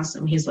had asked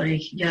him, he's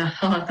like, yeah,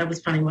 that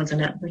was funny,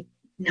 wasn't it? I'm like,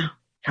 no.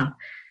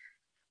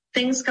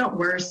 Things got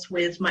worse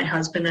with my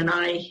husband and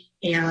I,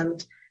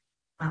 and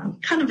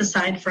kind of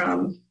aside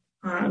from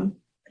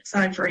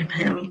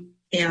him,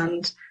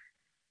 and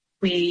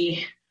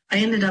I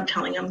ended up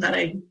telling him that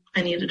I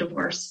need a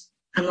divorce.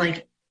 I'm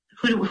like,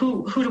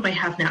 who do I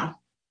have now?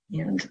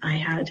 And I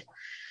had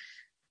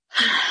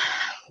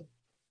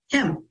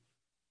him.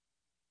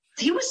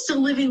 He was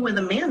still living with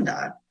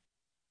Amanda,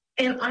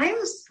 and I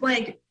was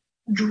like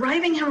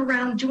driving him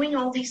around doing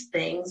all these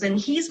things, and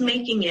he's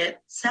making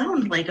it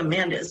sound like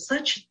Amanda is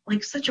such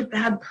a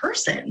bad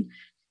person,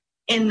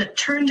 and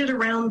turned it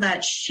around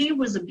that she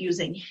was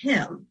abusing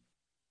him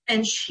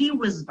and she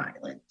was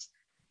violent.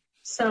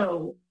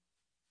 So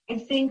I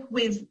think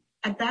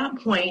at that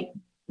point,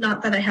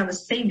 not that I have a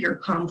savior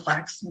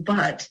complex,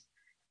 but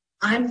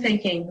I'm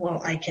thinking,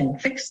 well, I can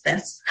fix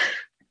this.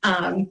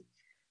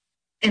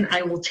 And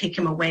I will take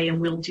him away and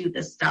we'll do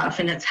this stuff.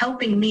 And it's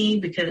helping me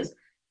because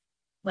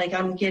like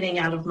I'm getting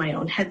out of my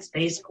own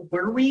headspace.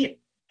 Were we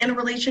in a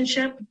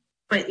relationship?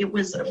 But it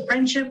was a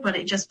friendship, but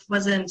it just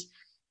wasn't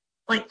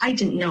like, I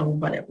didn't know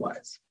what it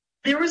was.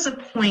 There was a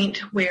point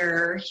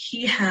where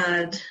he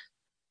had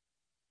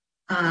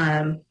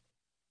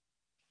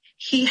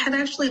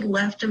actually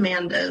left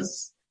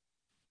Amanda's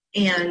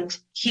and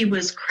he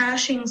was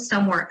crashing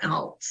somewhere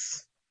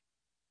else.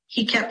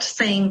 He kept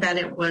saying that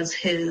it was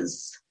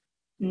his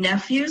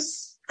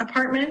nephew's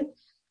apartment,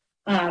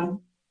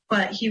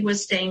 but he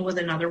was staying with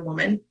another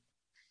woman.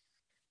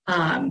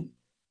 And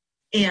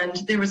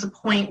there was a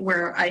point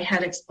where I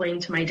had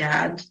explained to my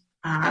dad,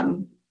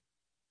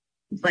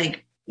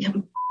 like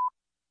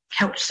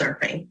couch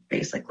surfing,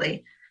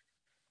 basically.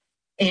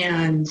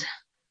 And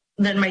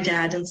then my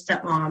dad and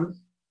stepmom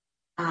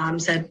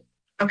said,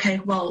 okay,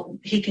 well,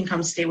 he can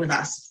come stay with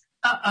us,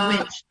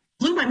 which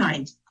blew my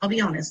mind. I'll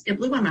be honest. It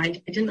blew my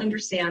mind. I didn't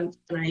understand.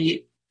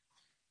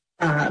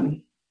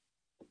 And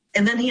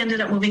then he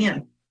ended up moving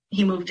in.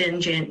 He moved in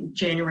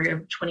January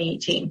of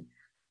 2018.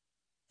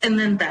 And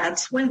then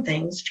that's when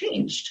things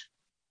changed.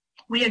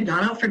 We had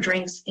gone out for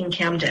drinks in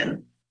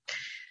Camden,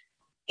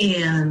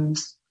 and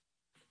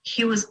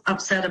he was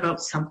upset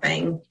about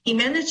something. He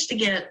managed to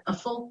get a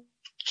full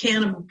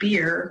can of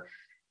beer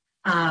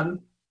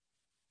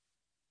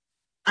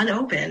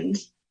unopened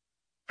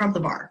from the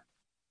bar.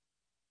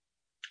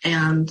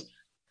 And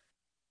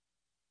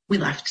we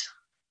left.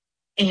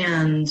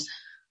 And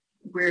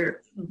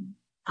we're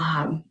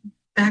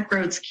back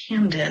roads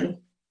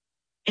Camden,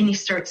 and he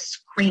starts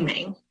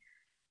screaming.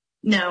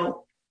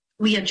 Now,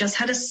 we had just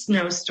had a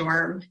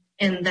snowstorm,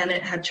 and then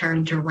it had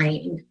turned to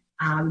rain.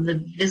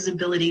 The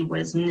visibility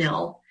was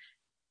nil.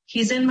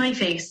 He's in my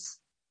face.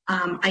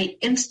 I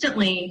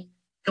instantly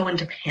go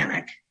into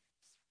panic.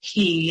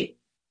 He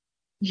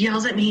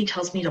yells at me,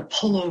 tells me to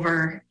pull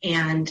over,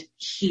 and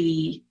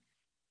he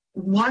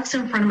walks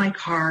in front of my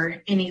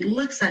car, and he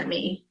looks at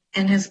me,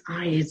 and his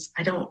eyes,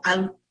 I don't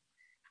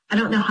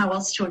know how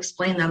else to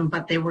explain them,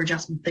 but they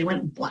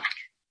went black.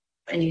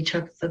 And he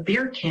took the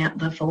beer can,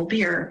 the full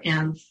beer,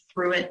 and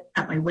threw it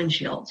at my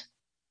windshield.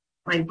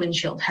 My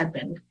windshield had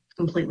been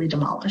completely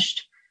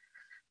demolished.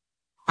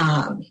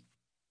 And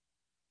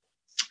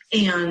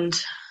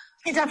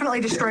he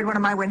definitely destroyed one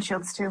of my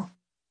windshields too.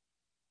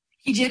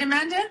 He did,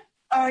 Amanda?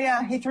 Oh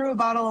yeah, he threw a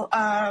bottle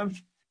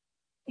of,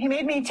 he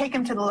made me take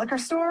him to the liquor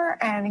store,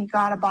 and he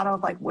got a bottle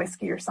of like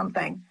whiskey or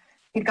something.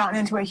 He'd gotten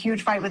into a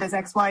huge fight with his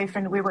ex-wife,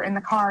 and we were in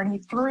the car, and he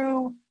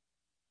threw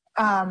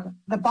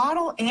the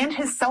bottle and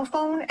his cell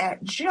phone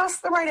at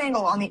just the right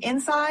angle on the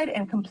inside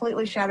and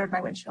completely shattered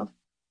my windshield.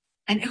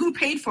 And who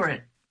paid for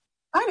it?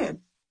 I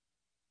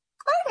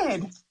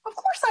did. Of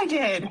course I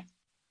did.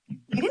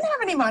 He didn't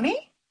have any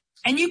money.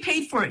 And you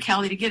paid for it,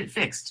 Callie, to get it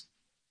fixed.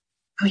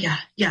 Oh, yeah.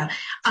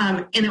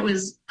 And it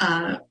was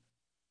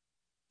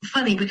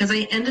funny because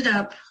I ended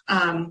up,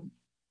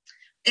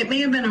 it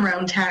may have been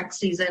around tax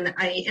season,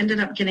 I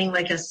ended up getting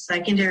like a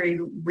secondary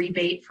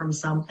rebate from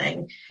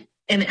something.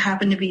 And it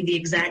happened to be the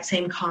exact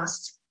same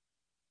cost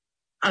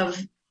of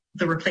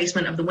the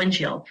replacement of the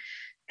windshield.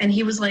 And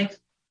he was like,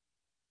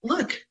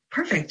 look,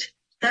 perfect.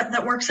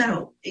 That works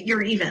out.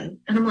 You're even.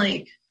 And I'm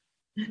like,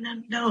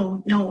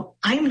 no,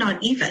 I'm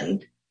not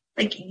even.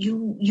 Like,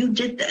 you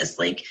did this.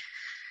 Like,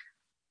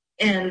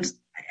 and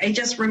I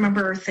just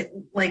remember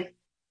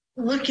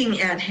looking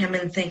at him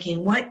and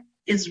thinking, what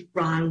is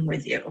wrong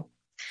with you?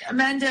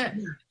 Amanda,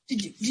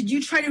 did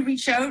you try to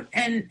reach out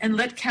and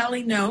let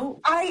Callie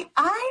know? I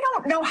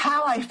don't know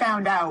how I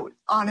found out,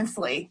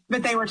 honestly,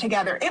 that they were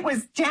together. It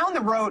was down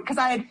the road because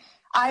I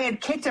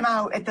had kicked him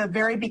out at the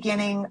very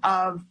beginning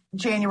of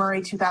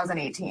January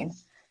 2018.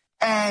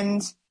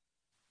 And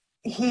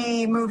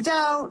he moved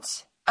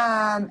out.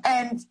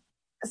 And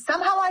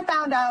somehow I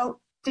found out.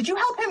 Did you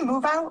help him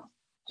move out?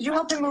 Did you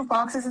help him move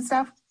boxes and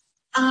stuff?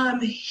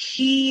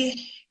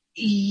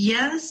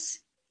 Yes.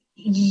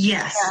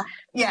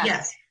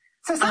 Yes.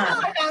 So somehow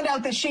I found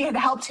out that she had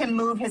helped him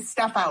move his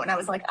stuff out. And I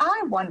was like,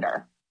 I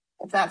wonder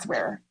if that's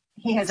where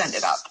he has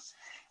ended up.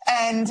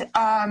 And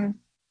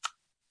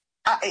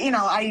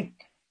I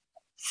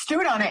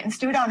stewed on it and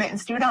stewed on it and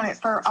stewed on it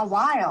for a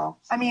while.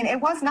 I mean, it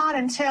was not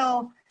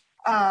until,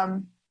 I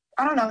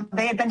don't know,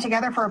 they had been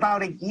together for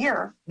about a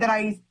year that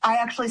I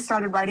actually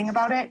started writing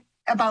about it,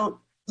 about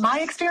my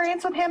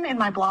experience with him in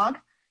my blog,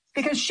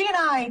 because she and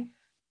I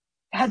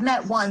had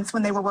met once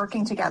when they were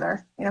working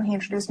together. He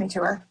introduced me to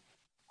her.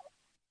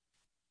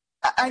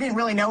 I didn't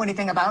really know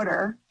anything about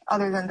her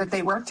other than that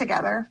they worked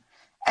together.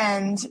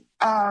 And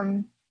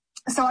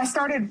so I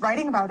started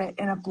writing about it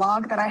in a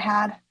blog that I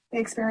had, the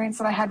experience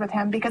that I had with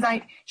him, because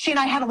she and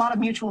I had a lot of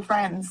mutual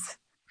friends.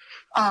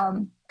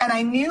 And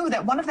I knew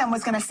that one of them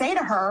was going to say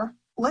to her,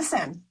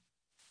 listen,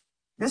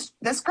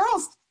 this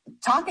girl's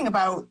talking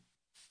about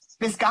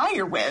this guy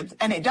you're with,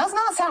 and it does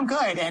not sound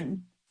good.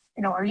 And,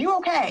 are you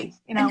okay?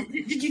 And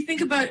did you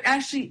think about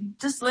actually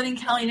just letting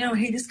Callie know,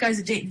 hey, this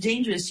guy's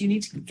dangerous. You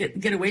need to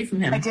get away from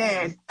him?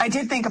 I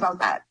did think about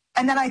that.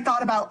 And then I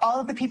thought about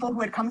all of the people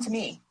who had come to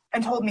me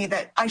and told me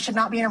that I should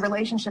not be in a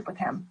relationship with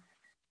him.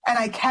 And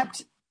I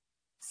kept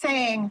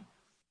saying,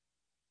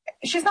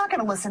 she's not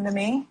going to listen to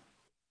me.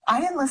 I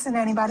didn't listen to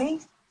anybody.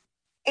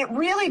 It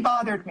really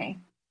bothered me.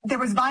 There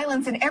was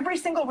violence in every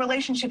single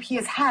relationship he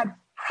has had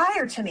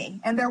prior to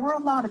me, and there were a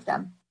lot of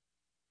them.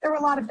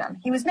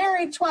 He was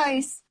married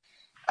twice.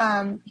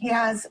 He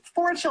has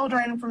 4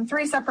 children from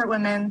 3 separate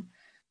women.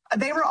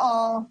 They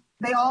all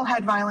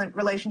had violent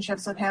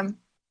relationships with him.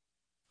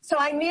 So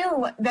I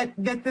knew that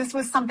this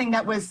was something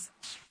that was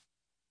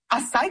a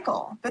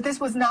cycle, that this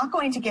was not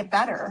going to get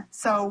better.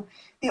 So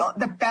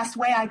the best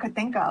way I could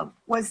think of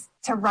was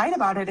to write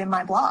about it in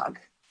my blog,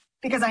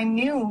 because I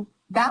knew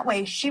that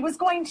way she was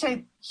going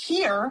to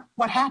hear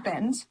what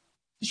happened.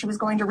 She was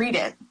going to read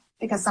it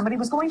because somebody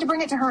was going to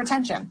bring it to her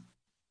attention.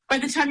 By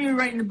the time you were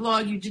writing the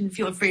blog, you didn't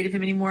feel afraid of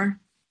him anymore?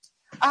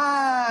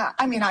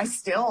 I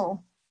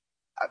still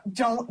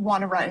don't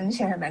want to run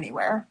into him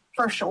anywhere,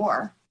 for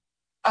sure.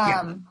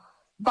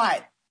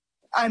 But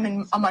I'm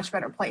in a much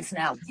better place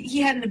now.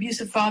 He had an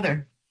abusive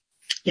father.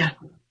 Yeah.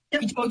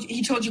 Yep.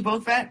 He told you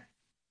both that?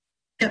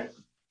 Yep.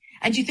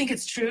 And do you think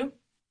it's true?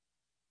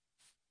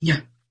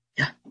 Yeah.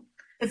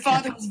 The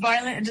father was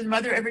violent, and did the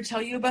mother ever tell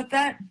you about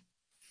that?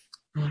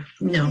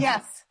 No.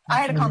 Yes. I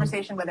had a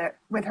conversation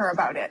with her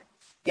about it.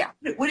 Yeah.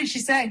 What did she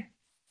say?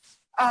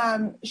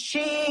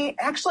 She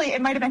actually,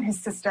 it might have been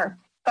his sister,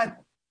 but,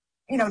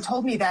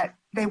 told me that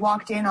they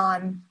walked in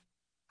on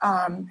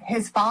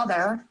his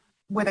father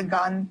with a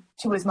gun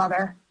to his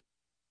mother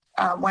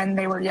when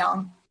they were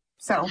young.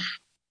 So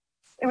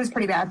it was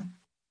pretty bad.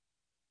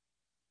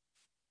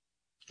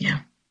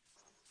 Yeah.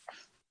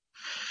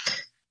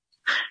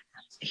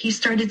 He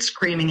started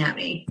screaming at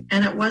me,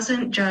 and it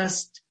wasn't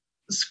just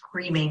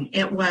screaming.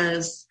 It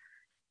was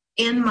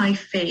in my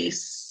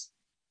face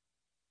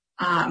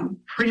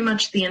pretty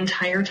much the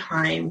entire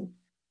time,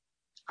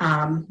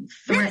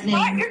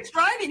 threatening. You're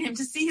driving him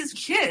to see his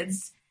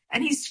kids,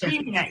 and he's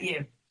screaming at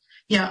you.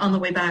 Yeah, on the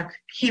way back,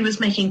 he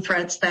was making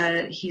threats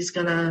that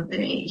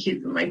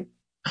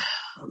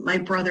my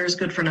brother's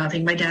good for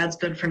nothing, my dad's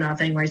good for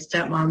nothing, my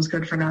stepmom's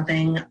good for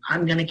nothing,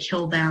 I'm going to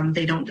kill them,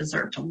 they don't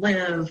deserve to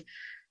live.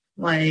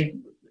 I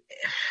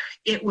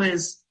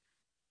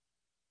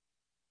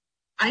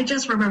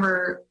just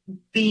remember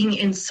being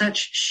in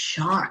such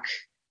shock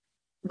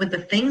with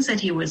the things that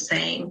he was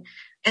saying,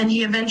 and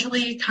he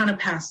eventually kind of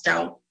passed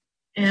out,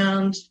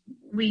 and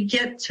we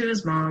get to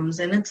his mom's,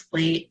 and it's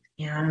late,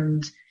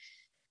 and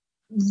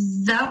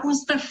that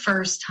was the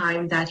first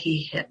time that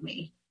he hit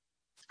me.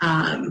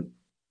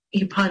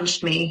 He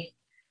punched me.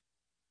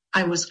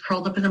 I was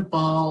curled up in a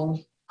ball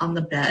on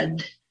the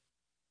bed.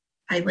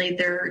 I laid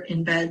there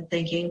in bed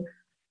thinking,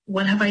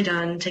 what have I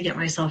done to get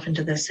myself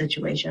into this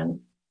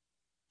situation?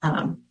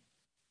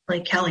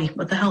 Kelly,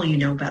 what the hell, you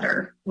know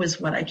better, was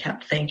what I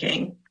kept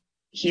thinking.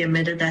 He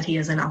admitted that he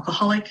is an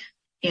alcoholic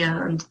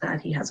and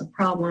that he has a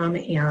problem,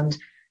 and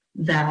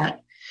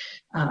that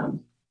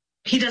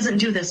he doesn't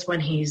do this when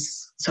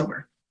he's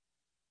sober.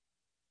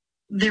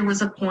 There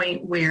was a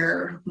point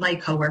where my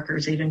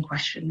coworkers even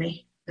questioned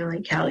me. They're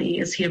like, Callie,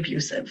 is he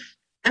abusive?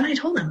 And I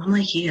told them, I'm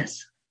like, he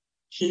is.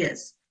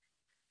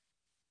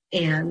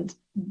 And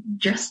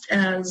just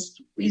as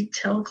we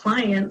tell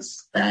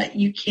clients that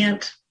you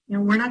can't,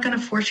 we're not going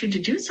to force you to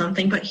do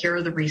something, but here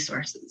are the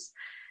resources.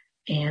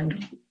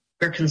 And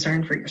we're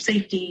concerned for your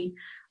safety.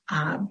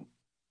 But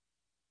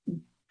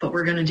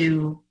we're going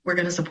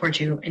to support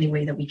you any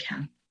way that we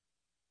can.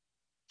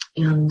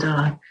 And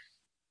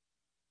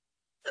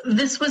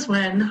this was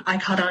when I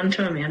caught on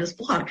to Amanda's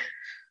blog.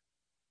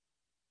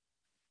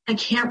 I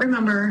can't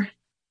remember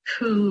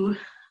who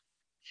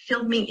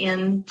filled me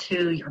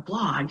into your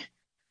blog,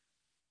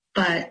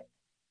 but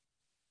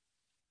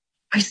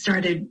I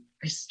started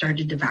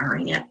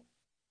devouring it.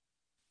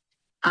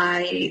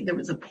 There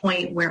was a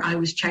point where I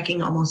was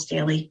checking almost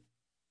daily.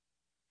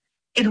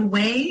 In a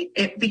way,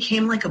 it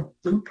became like a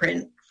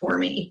blueprint for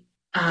me.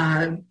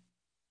 And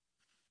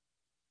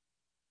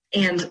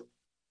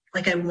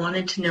I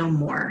wanted to know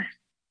more.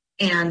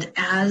 And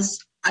as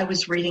I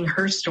was reading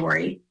her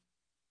story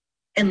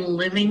and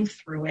living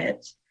through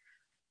it,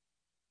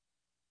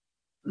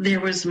 there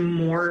was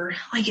more,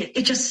 like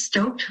it just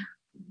stoked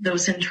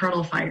those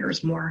internal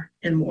fires more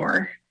and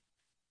more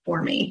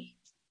for me.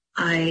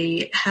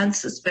 I had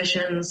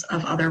suspicions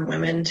of other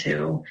women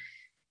too.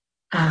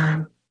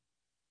 And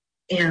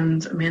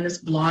Amanda's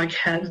blog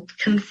had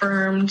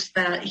confirmed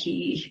that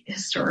he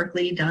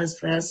historically does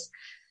this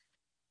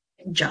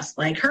just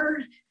like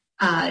her.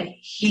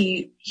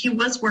 He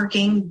was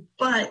working,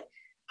 but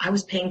I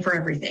was paying for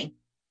everything.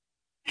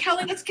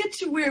 Kelly, let's get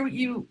to where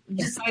you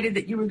decided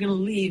that you were going to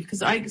leave,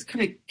 because I just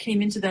kind of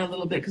came into that a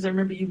little bit because I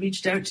remember you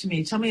reached out to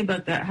me. Tell me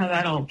about that, how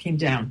that all came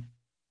down.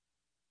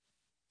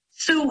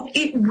 So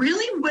it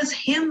really was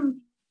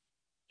him.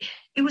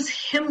 It was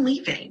him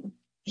leaving.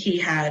 He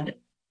had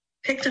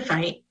picked a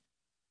fight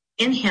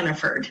in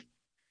Hannaford.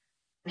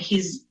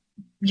 He's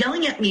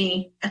yelling at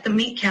me at the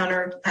meat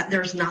counter that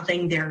there's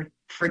nothing there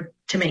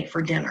to make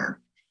for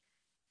dinner.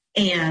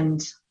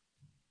 And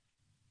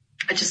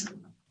I just...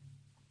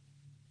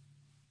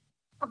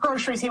 For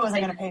groceries he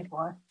wasn't going to pay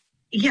for.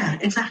 Yeah,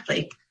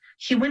 exactly.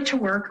 He went to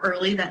work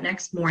early that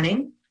next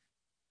morning,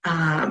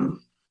 and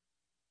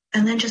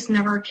then just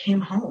never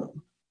came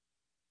home.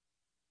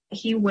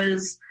 He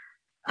was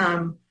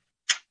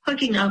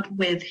hooking up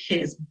with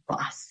his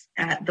boss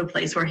at the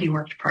place where he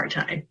worked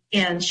part-time,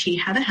 and she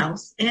had a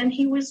house, and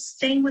he was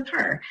staying with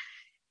her.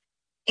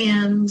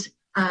 And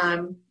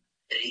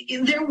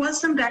there was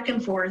some back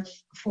and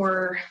forth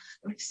for,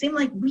 it seemed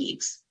like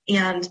weeks,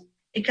 and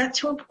it got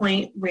to a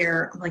point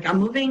where, like, I'm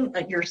moving,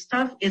 like, your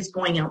stuff is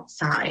going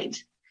outside.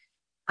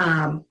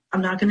 I'm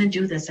not going to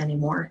do this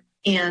anymore.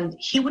 And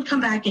he would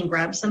come back and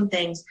grab some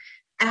things,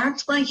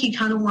 act like he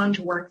kind of wanted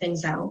to work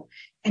things out.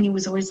 And he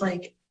was always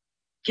like,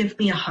 give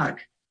me a hug.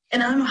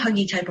 And I'm a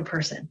huggy type of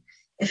person.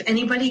 If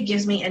anybody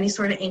gives me any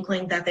sort of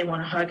inkling that they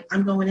want a hug,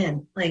 I'm going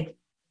in. Like,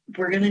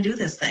 we're going to do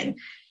this thing.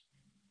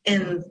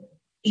 And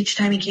each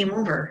time he came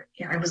over,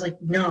 I was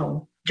like,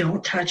 no,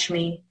 don't touch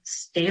me.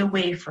 Stay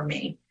away from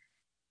me.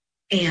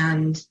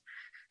 And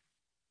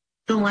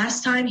the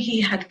last time he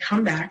had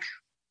come back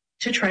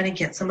to try to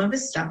get some of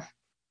his stuff,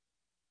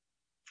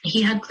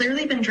 he had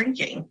clearly been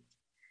drinking.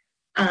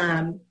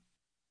 And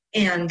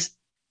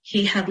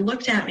he had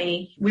looked at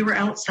me. We were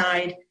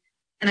outside,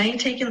 and I had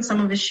taken some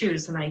of his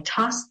shoes, and I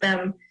tossed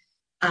them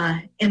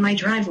in my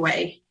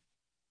driveway.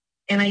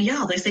 And I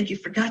yelled, I said, you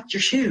forgot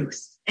your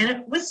shoes. And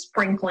it was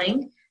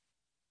sprinkling.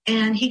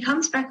 And he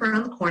comes back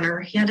around the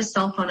corner. He had his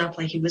cell phone up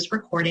like he was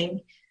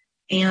recording,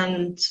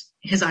 and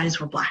his eyes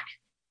were black.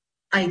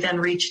 I then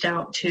reached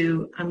out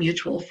to a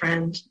mutual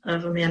friend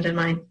of Amanda and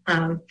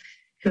mine,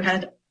 who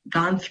had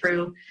gone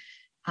through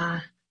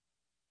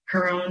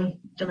her own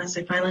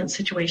domestic violence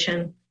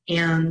situation.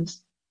 And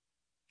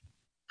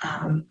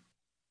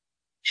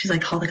she's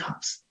like, call the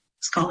cops.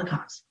 Just call the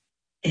cops.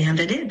 And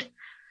I did.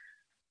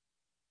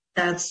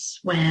 That's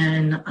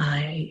when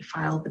I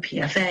filed the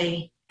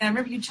PFA. And I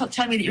remember you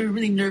telling me that you were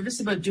really nervous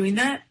about doing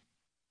that.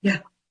 Yeah.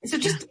 So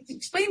just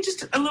explain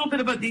just a little bit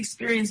about the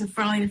experience of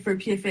filing for a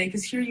PFA,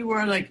 because here you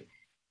are, like,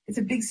 it's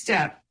a big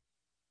step.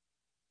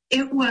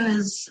 It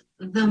was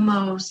the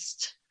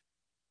most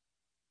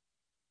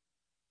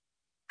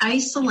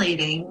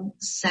isolating,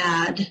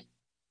 sad,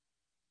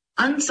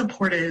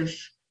 unsupportive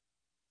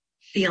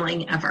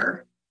feeling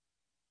ever.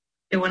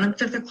 I went up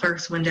to the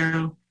clerk's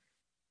window.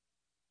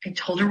 I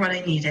told her what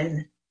I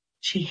needed.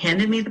 She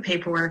handed me the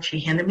paperwork. She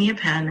handed me a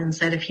pen and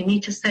said, if you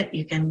need to sit,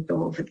 you can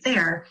go over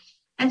there.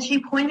 And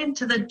she pointed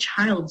to the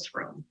child's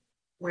room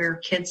where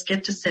kids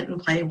get to sit and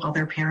play while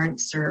their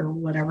parents or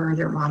whatever,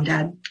 their mom,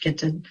 dad, get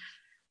to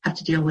have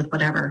to deal with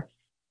whatever.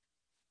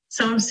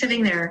 So I'm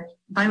sitting there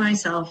by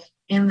myself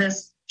in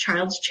this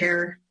child's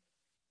chair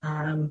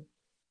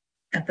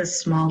at this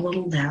small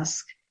little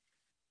desk,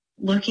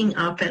 looking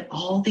up at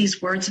all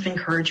these words of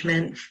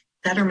encouragement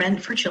that are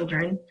meant for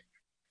children.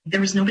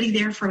 There was nobody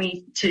there for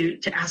me to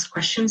ask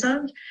questions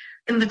of.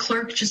 And the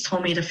clerk just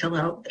told me to fill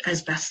out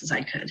as best as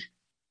I could.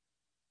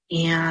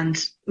 And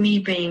me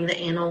being the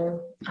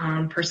anal,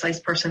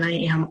 precise person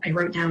I am, I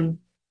wrote down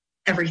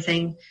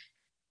everything,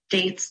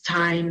 dates,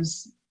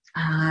 times,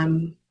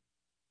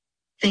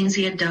 things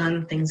he had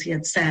done, things he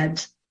had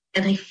said,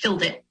 and I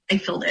filled it.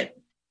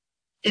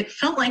 It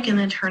felt like an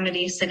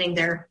eternity sitting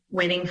there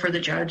waiting for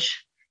the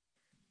judge.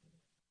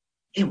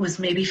 It was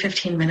maybe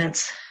 15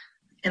 minutes,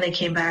 and they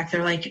came back.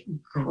 They're like,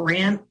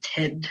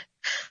 granted.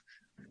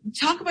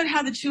 Talk about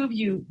how the two of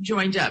you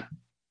joined up.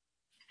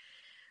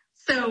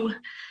 So,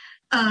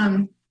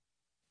 I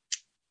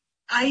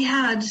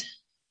had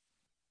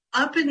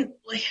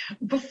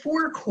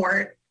before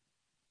court,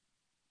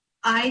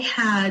 I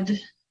had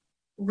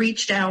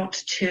reached out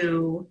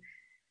to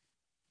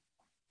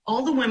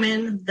all the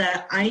women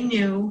that I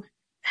knew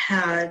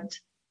had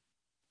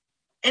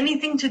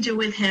anything to do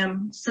with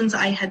him since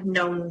I had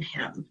known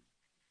him,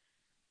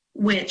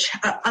 which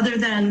other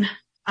than,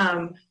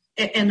 and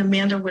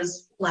Amanda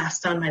was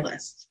last on my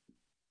list.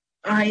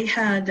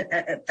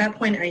 At that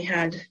point, I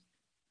had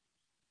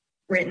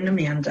written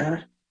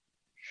Amanda,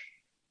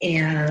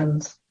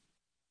 and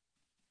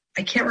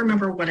I can't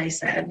remember what I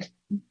said,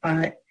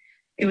 but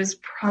it was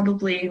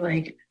probably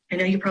like, I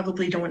know you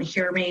probably don't want to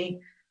hear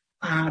me.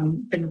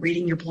 Been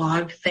reading your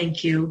blog.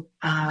 Thank you.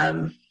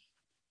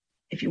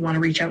 If you want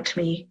to reach out to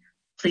me,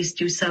 please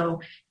do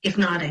so. If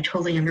not, I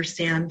totally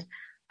understand.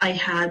 I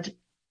had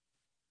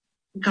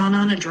gone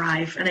on a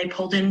drive and I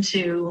pulled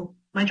into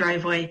my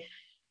driveway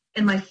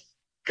and got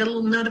a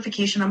little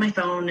notification on my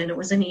phone and it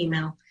was an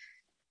email.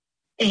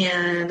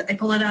 And I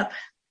pull it up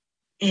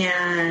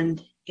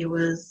and it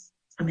was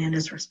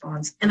Amanda's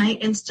response. And I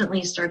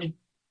instantly started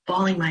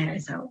bawling my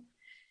eyes out.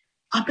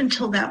 Up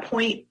until that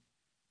point,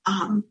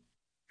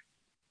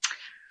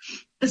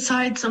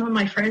 besides some of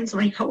my friends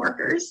and my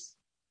coworkers,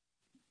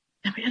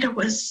 Amanda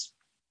was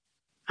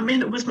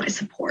my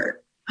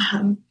support.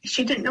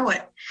 She didn't know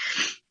it.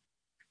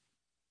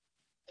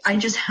 I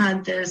just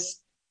had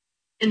this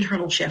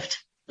internal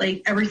shift.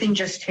 Like everything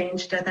just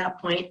changed at that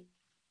point.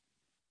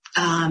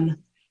 And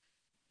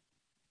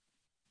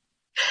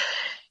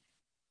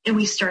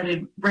we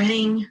started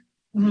writing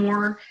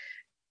more.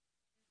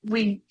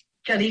 We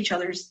got each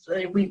other's,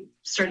 we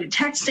started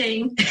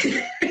texting.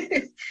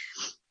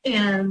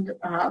 And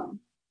I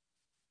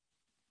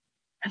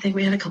think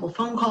we had a couple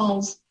phone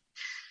calls.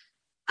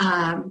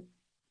 And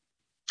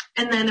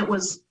then it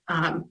was,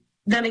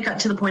 then it got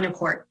to the point of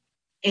court.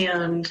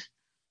 And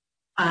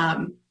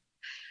I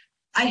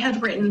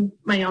had written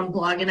my own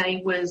blog and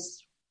I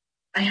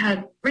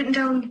had written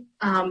down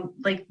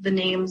like the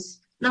names,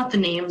 not the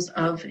names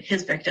of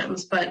his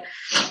victims, but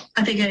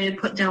I think I had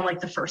put down like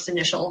the first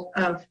initial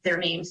of their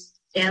names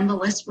and the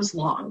list was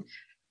long.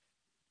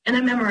 And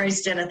I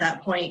memorized it at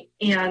that point.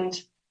 And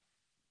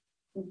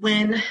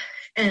when,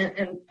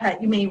 and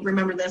Pat, you may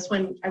remember this,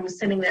 when I was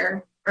sitting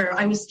there, or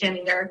I was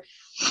standing there,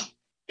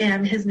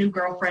 and his new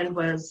girlfriend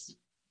was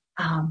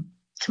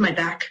to my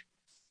back.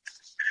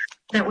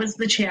 That was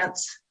the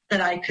chance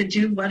that I could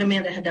do what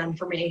Amanda had done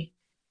for me.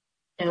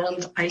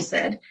 And I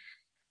said,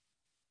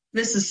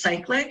 this is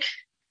cyclic.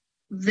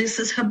 This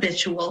is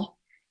habitual.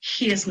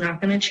 He is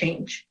not going to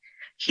change.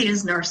 He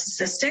is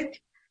narcissistic.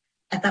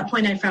 At that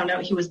point, I found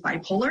out he was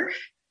bipolar.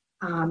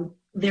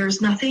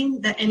 There's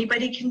nothing that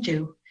anybody can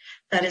do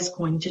that is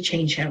going to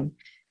change him.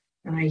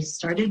 And I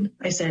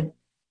said,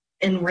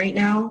 and right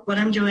now, what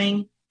I'm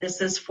doing,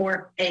 this is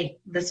for A,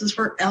 this is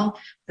for L,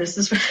 this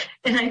is for,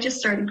 and I just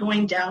started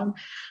going down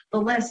the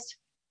list.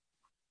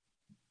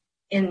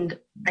 And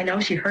I know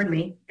she heard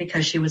me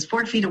because she was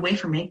 4 feet away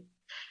from me.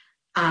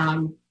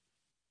 And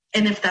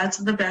if that's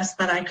the best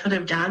that I could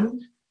have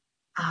done,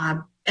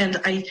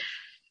 and I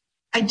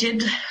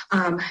did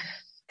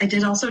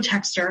also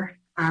text her,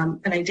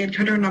 and I did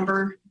get her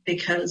number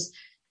because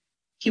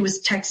he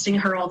was texting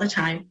her all the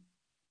time.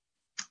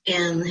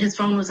 And his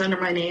phone was under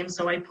my name,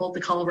 so I pulled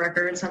the call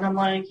records, and I'm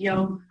like,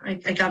 yo, I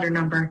got her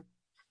number.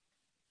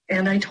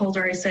 And I told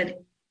her, I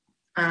said,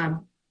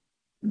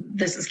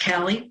 this is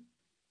Callie.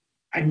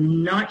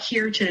 I'm not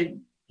here to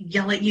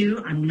yell at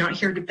you. I'm not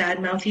here to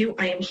badmouth you.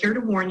 I am here to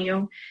warn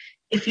you.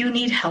 If you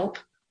need help,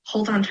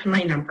 hold on to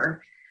my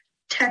number.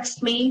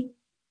 Text me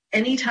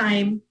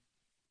anytime.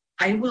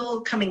 I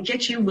will come and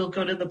get you. We'll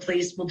go to the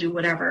police. We'll do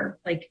whatever.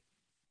 Like,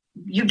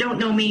 you don't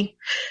know me.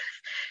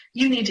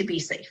 You need to be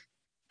safe.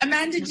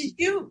 Amanda, did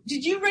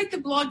you write the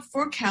blog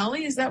for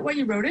Callie? Is that why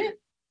you wrote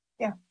it?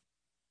 Yeah.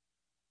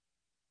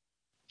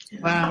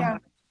 Wow. Yeah.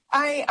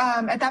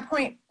 I at that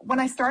point, when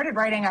I started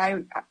writing,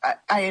 I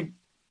had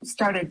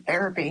started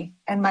therapy,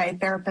 and my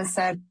therapist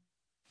said,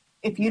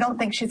 if you don't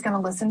think she's going to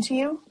listen to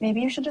you,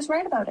 maybe you should just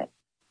write about it.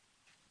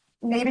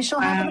 Maybe she'll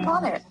happen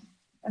upon it.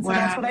 And so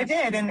that's what I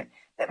did. And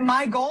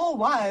my goal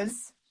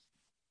was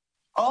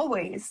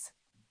always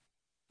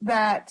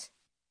that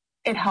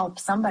it helped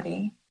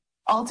somebody.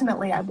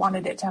 Ultimately, I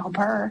wanted it to help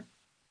her.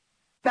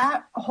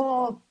 That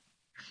whole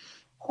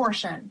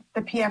portion,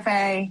 the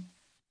PFA,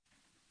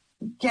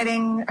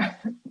 getting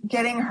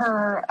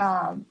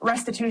her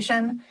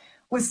restitution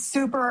was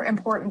super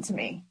important to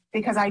me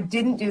because I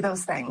didn't do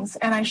those things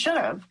and I should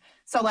have.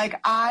 So like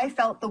I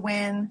felt the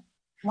win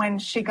when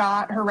she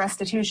got her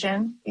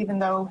restitution, even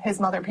though his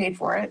mother paid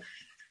for it.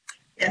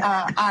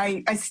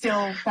 I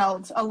still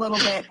felt a little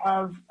bit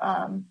of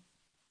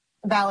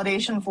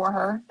validation for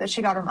her that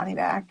she got her money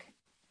back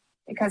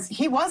because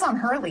he was on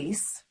her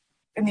lease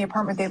in the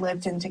apartment they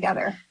lived in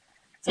together.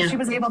 So she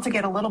was able to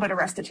get a little bit of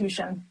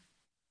restitution.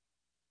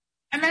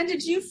 Amanda,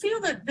 did you feel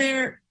that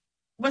there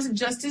wasn't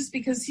justice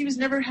because he was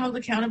never held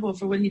accountable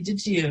for what he did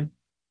to you?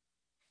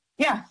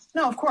 Yeah,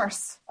 no, of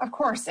course.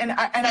 And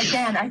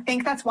again, I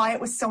think that's why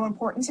it was so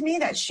important to me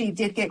that she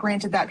did get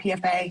granted that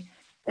PFA,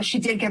 that she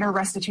did get her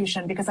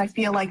restitution, because I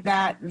feel like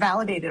that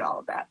validated all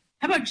of that.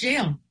 How about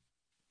jail?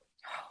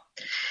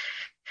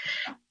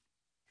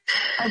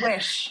 I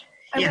wish.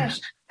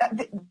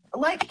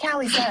 Like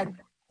Callie said,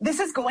 this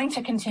is going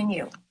to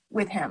continue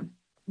with him.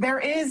 There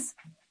is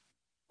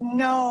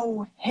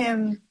no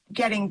him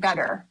getting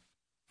better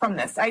from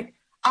this.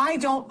 I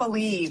don't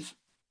believe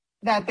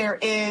that there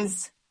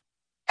is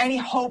any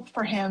hope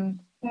for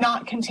him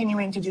not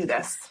continuing to do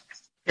this.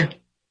 Yeah.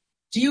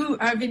 Do you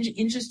have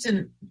interest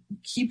in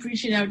keep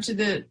reaching out to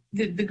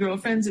the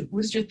girlfriends?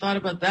 What's your thought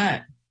about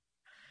that?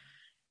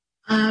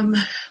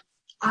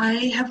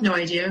 I have no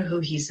idea who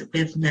he's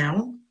with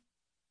now.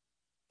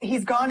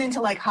 he's gone into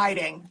like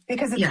hiding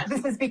because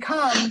this has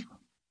become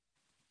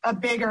a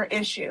bigger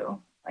issue.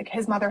 Like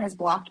his mother has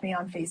blocked me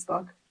on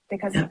Facebook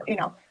because, you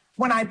know,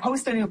 when I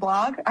post a new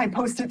blog, I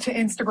post it to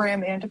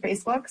Instagram and to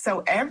Facebook.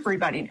 So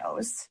everybody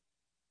knows.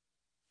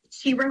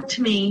 He wrote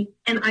to me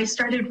and I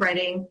started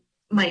writing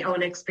my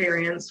own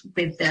experience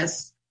with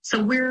this.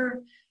 So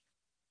we're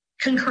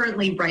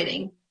concurrently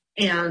writing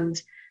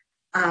and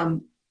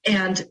I'm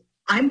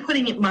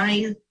putting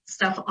my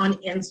stuff on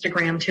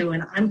Instagram too,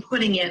 and I'm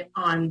putting it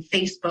on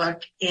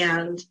Facebook,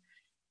 and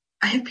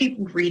I have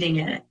people reading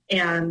it,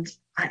 and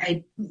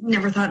I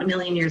never thought in a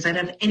million years I'd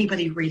have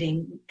anybody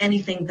reading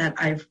anything that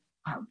I've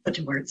put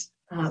to words.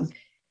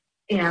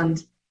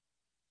 And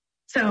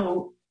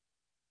so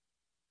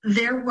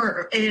there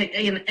were,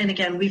 and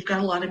again, we've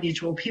got a lot of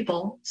mutual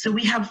people. So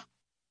we have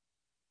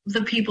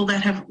the people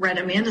that have read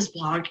Amanda's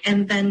blog,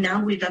 and then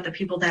now we've got the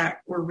people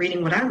that were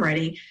reading what I'm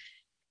writing,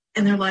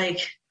 and they're like,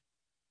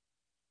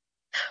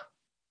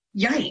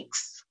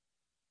 yikes.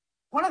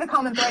 One of the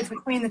common threads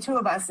between the two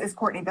of us is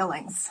Courtney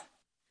Billings.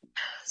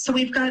 So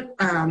we've got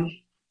a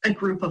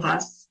group of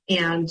us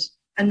and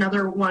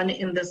another one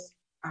in this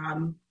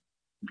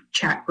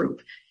chat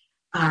group.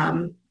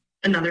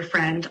 Another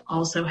friend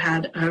also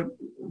had a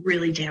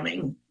really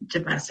damning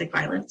domestic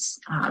violence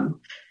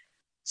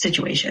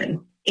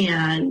situation.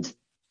 And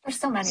there's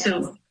so many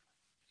of us.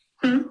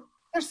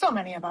 There's so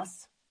many of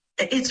us.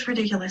 It's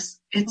ridiculous.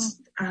 It's,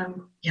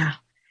 yeah.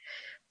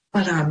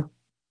 But,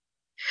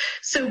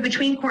 so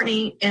between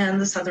Courtney and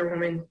this other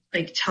woman,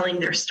 like telling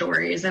their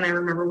stories, and I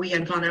remember we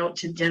had gone out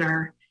to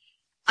dinner,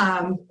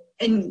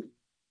 and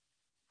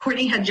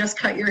Courtney had just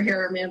cut your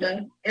hair,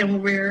 Amanda,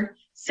 and we're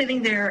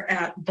sitting there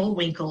at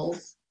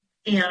Bullwinkle's,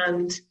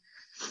 and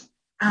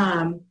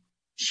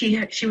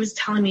she was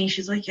telling me,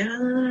 she's like, yeah,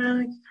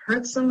 I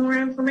heard some more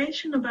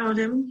information about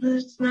him.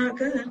 It's not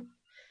good.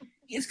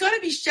 It's got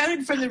to be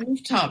shouted from the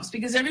rooftops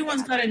because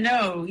everyone's got to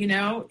know, you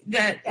know,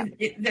 that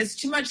there's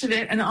too much of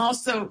it. And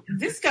also,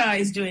 this guy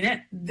is doing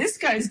it. This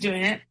guy's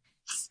doing it.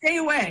 Stay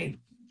away.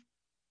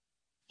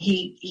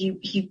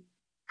 He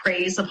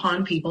preys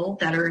upon people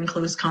that are in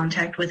close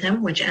contact with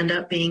him, which end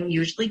up being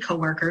usually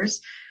coworkers,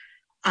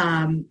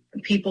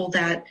 people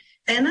that,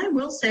 and I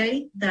will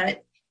say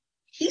that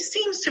he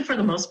seems to, for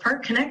the most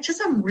part, connect to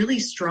some really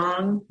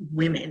strong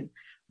women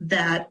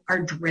that are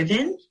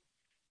driven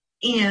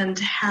and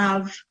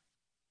have,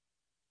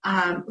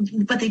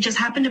 but they just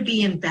happen to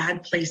be in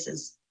bad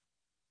places.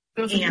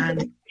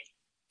 And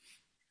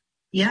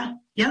yeah.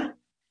 You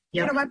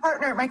know, my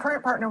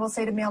current partner will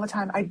say to me all the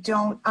time, I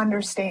don't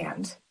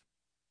understand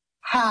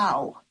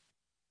how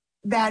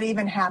that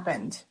even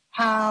happened.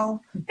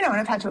 How, you know, and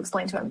I've had to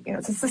explain to him, you know,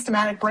 it's a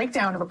systematic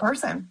breakdown of a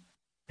person.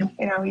 Yep.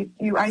 You know,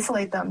 you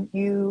isolate them,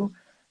 you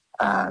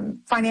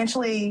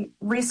financially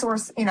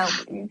resource, you know,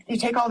 you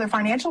take all their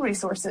financial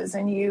resources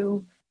and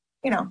you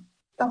know,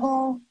 the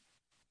whole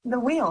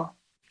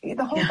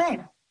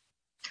thing.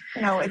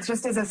 You know, it's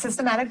just as a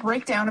systematic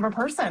breakdown of a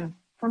person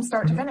from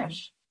start to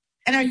finish.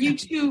 And are you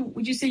two,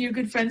 would you say you're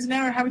good friends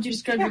now, or how would you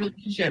describe your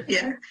relationship?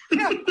 Yeah.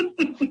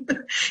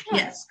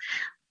 Yes.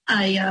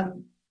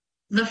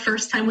 The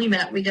first time we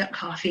met, we got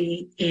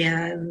coffee,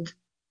 and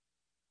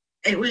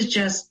it was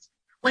just,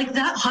 like,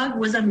 that hug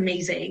was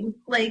amazing.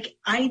 Like,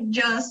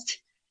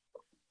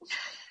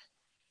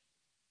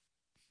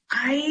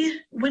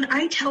 when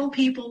I tell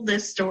people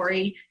this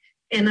story,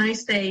 and I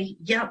say,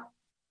 yep,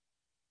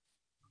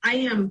 I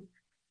am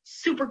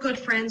super good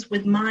friends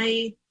with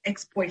my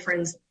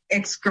ex-boyfriend's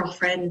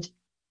ex-girlfriend.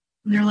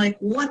 And they're like,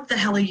 what the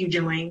hell are you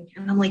doing?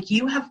 And I'm like,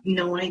 you have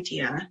no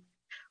idea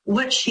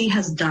what she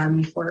has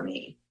done for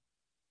me.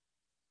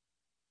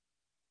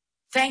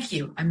 Thank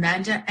you,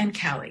 Amanda and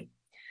Callie.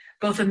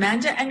 Both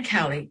Amanda and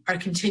Callie are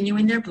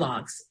continuing their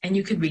blogs, and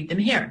you can read them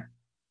here.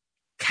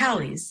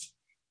 Callie's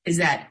is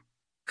at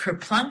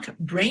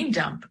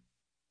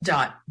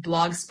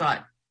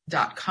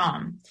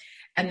kerplunkbraindump.blogspot.com,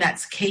 and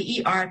that's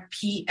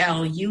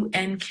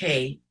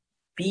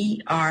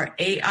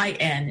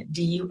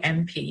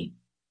KerplunkBraindump.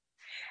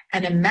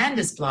 And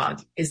Amanda's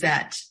blog is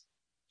at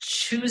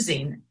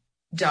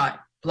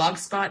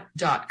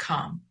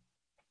choosing.blogspot.com,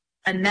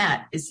 and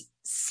that is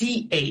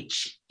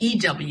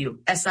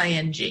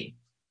CHEWSING.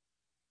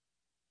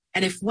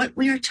 And if what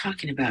we are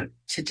talking about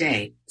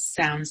today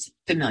sounds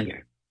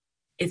familiar,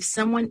 if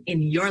someone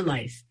in your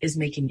life is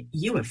making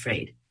you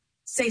afraid,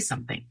 say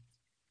something.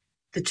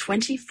 The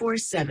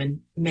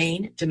 24/7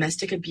 Maine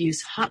domestic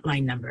abuse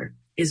hotline number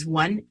is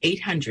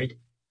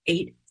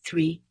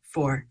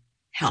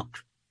 1-800-834-HELP.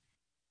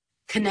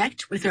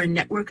 Connect with our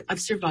network of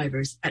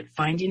survivors at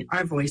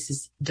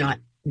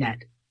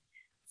findingourvoices.net.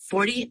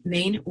 40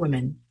 Maine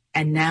women,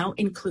 and now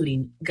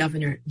including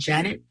Governor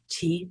Janet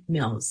T.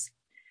 Mills,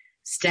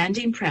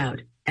 standing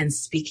proud and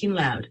speaking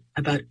loud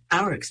about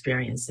our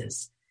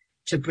experiences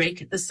to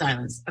break the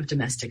silence of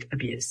domestic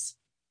abuse.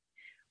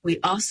 We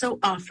also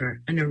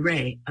offer an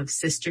array of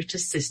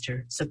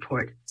sister-to-sister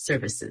support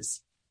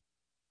services.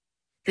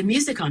 The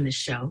music on this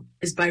show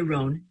is by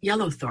Roan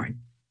Yellowthorn,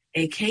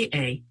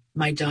 a.k.a.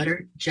 my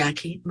daughter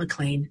Jackie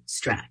McLean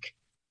Strack.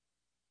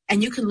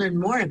 And you can learn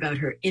more about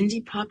her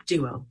indie pop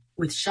duo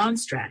with Sean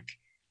Strack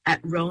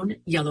at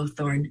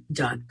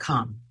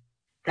RoanYellowthorn.com.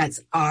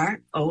 That's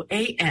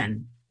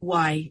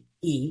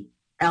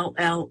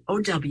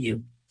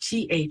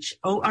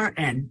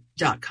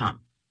RoanYellowthorn.com.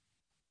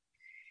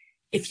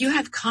 If you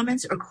have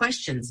comments or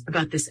questions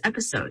about this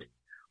episode,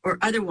 or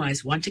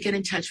otherwise want to get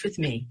in touch with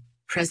me,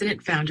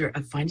 president founder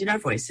of Finding Our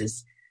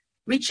Voices,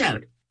 reach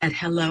out at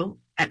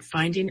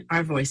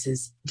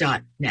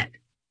hello@findingourvoices.net.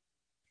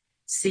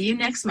 See you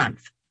next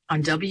month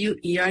on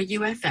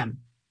WERU-FM,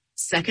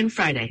 second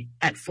Friday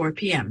at 4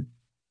 p.m.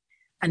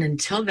 And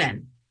until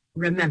then,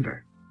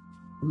 remember,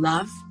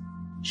 love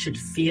should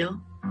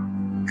feel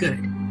good.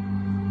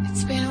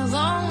 It's been a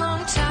long,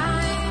 long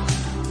time.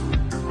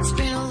 It's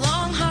been a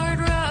long, hard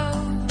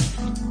road.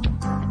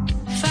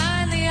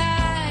 Finally,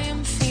 I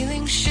am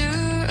feeling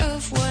sure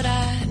of what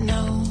I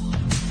know.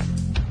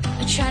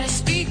 I try to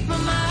speak my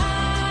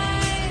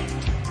mind,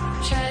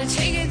 try to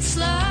take it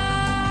slow.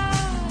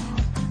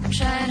 I'm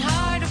trying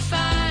hard to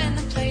find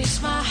the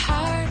place my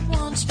heart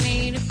wants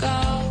me to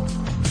go.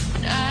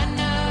 And I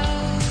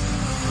know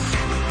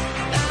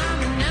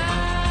I'm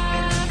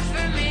enough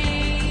for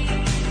me.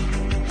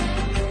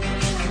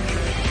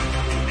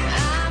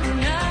 I'm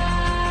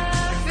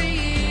enough for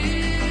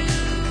you.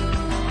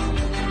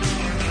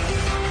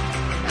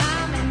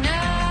 I'm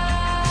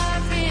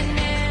enough in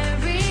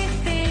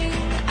everything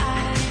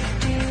I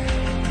do.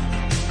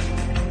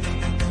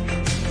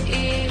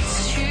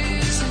 It's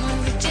true. Some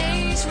of the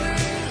days were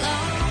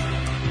long,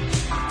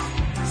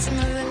 some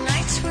of the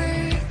nights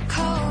were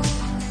cold,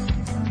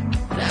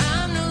 but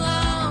I'm no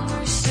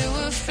longer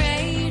so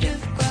afraid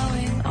of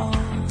growing old.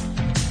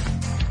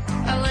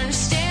 I learned to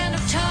stand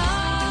up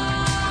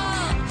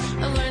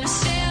tall, I learned to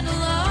stand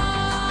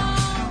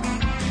alone.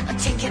 I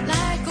take it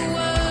like a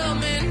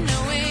woman,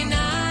 knowing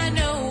I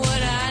know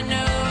what I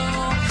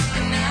know.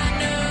 And I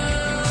know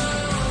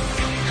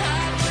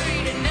I've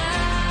worried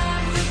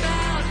enough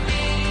about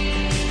me.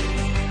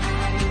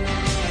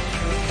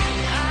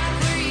 I've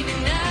worried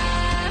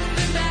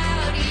enough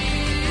about you.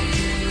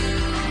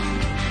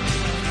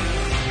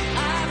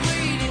 I've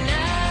worried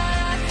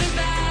enough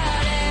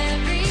about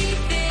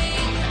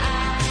everything I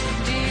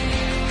do.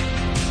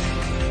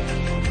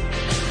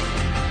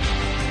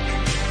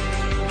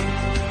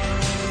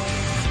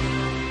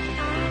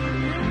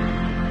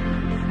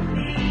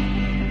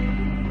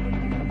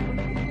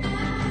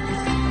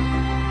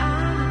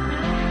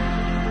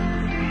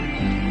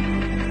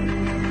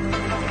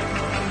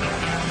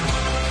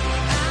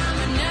 I'm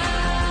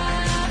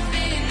enough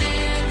in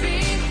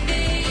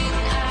everything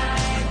I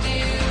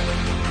do.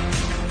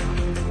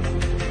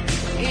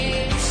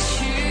 It's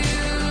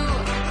true.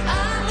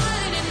 I'm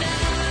good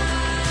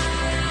enough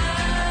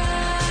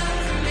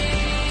for me.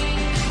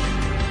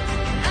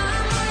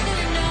 I'm good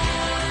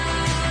enough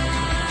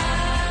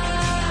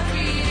for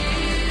you.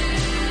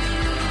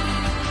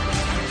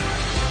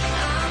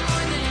 I'm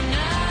good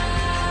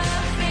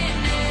enough in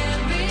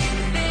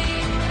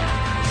everything I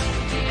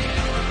do.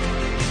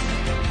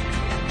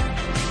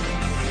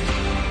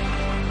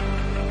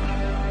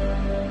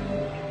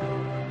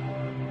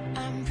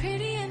 I'm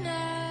pretty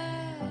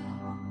enough,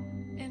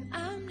 and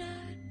I'm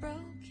not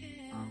broken.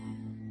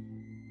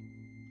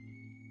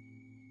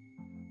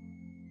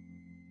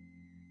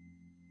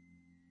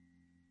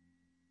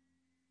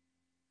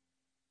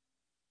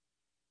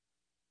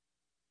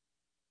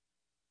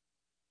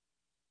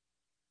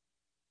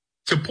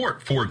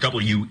 Support for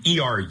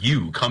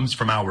WERU comes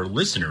from our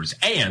listeners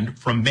and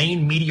from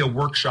Maine Media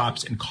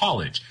Workshops and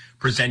College,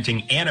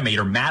 presenting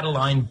animator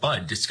Madeline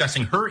Budd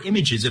discussing her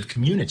images of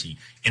community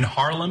in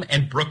Harlem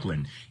and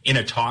Brooklyn in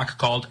a talk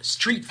called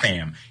Street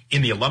Fam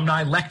in the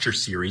Alumni Lecture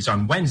Series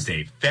on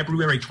Wednesday,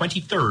 February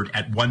 23rd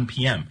at 1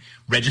 p.m.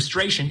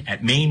 Registration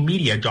at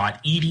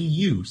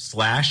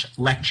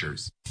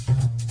mainmedia.edu/lectures.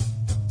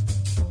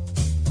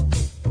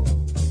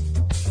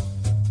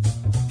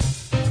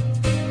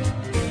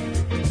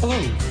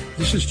 Hello,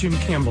 this is Jim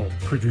Campbell,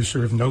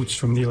 producer of Notes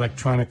from the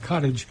Electronic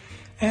Cottage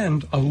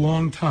and a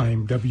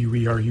longtime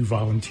WERU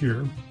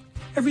volunteer.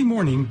 Every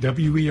morning,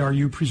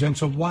 WERU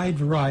presents a wide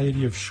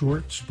variety of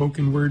short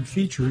spoken word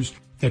features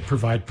that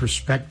provide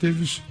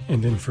perspectives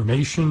and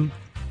information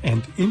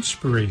and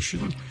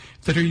inspiration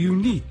that are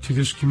unique to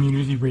this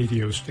community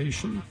radio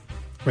station.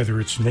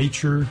 Whether it's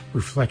nature,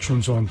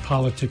 reflections on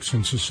politics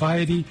and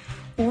society,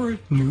 or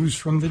news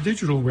from the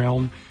digital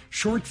realm,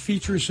 short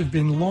features have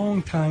been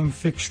longtime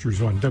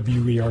fixtures on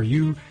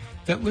WERU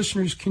that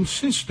listeners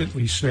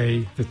consistently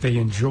say that they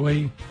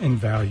enjoy and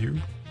value.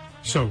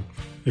 So,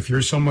 if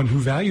you're someone who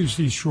values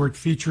these short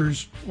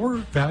features or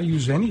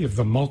values any of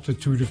the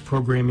multitude of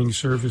programming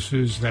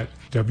services that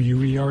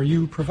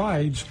WERU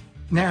provides,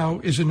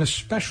 now is an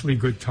especially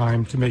good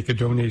time to make a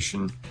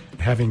donation.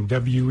 Having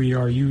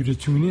WERU to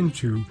tune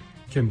into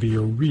can be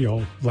a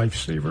real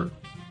lifesaver.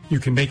 You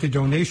can make a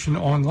donation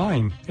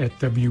online at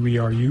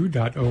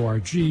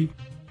weru.org.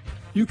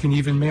 You can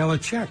even mail a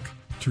check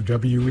to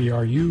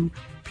WERU,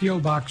 P.O.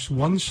 Box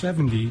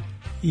 170,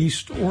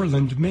 East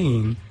Orland,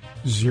 Maine,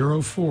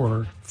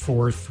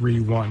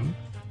 04431.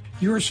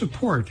 Your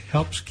support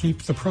helps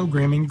keep the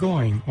programming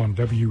going on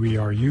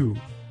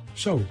WERU.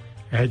 So,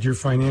 add your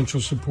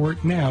financial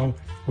support now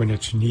when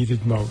it's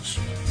needed most.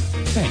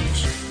 Thanks.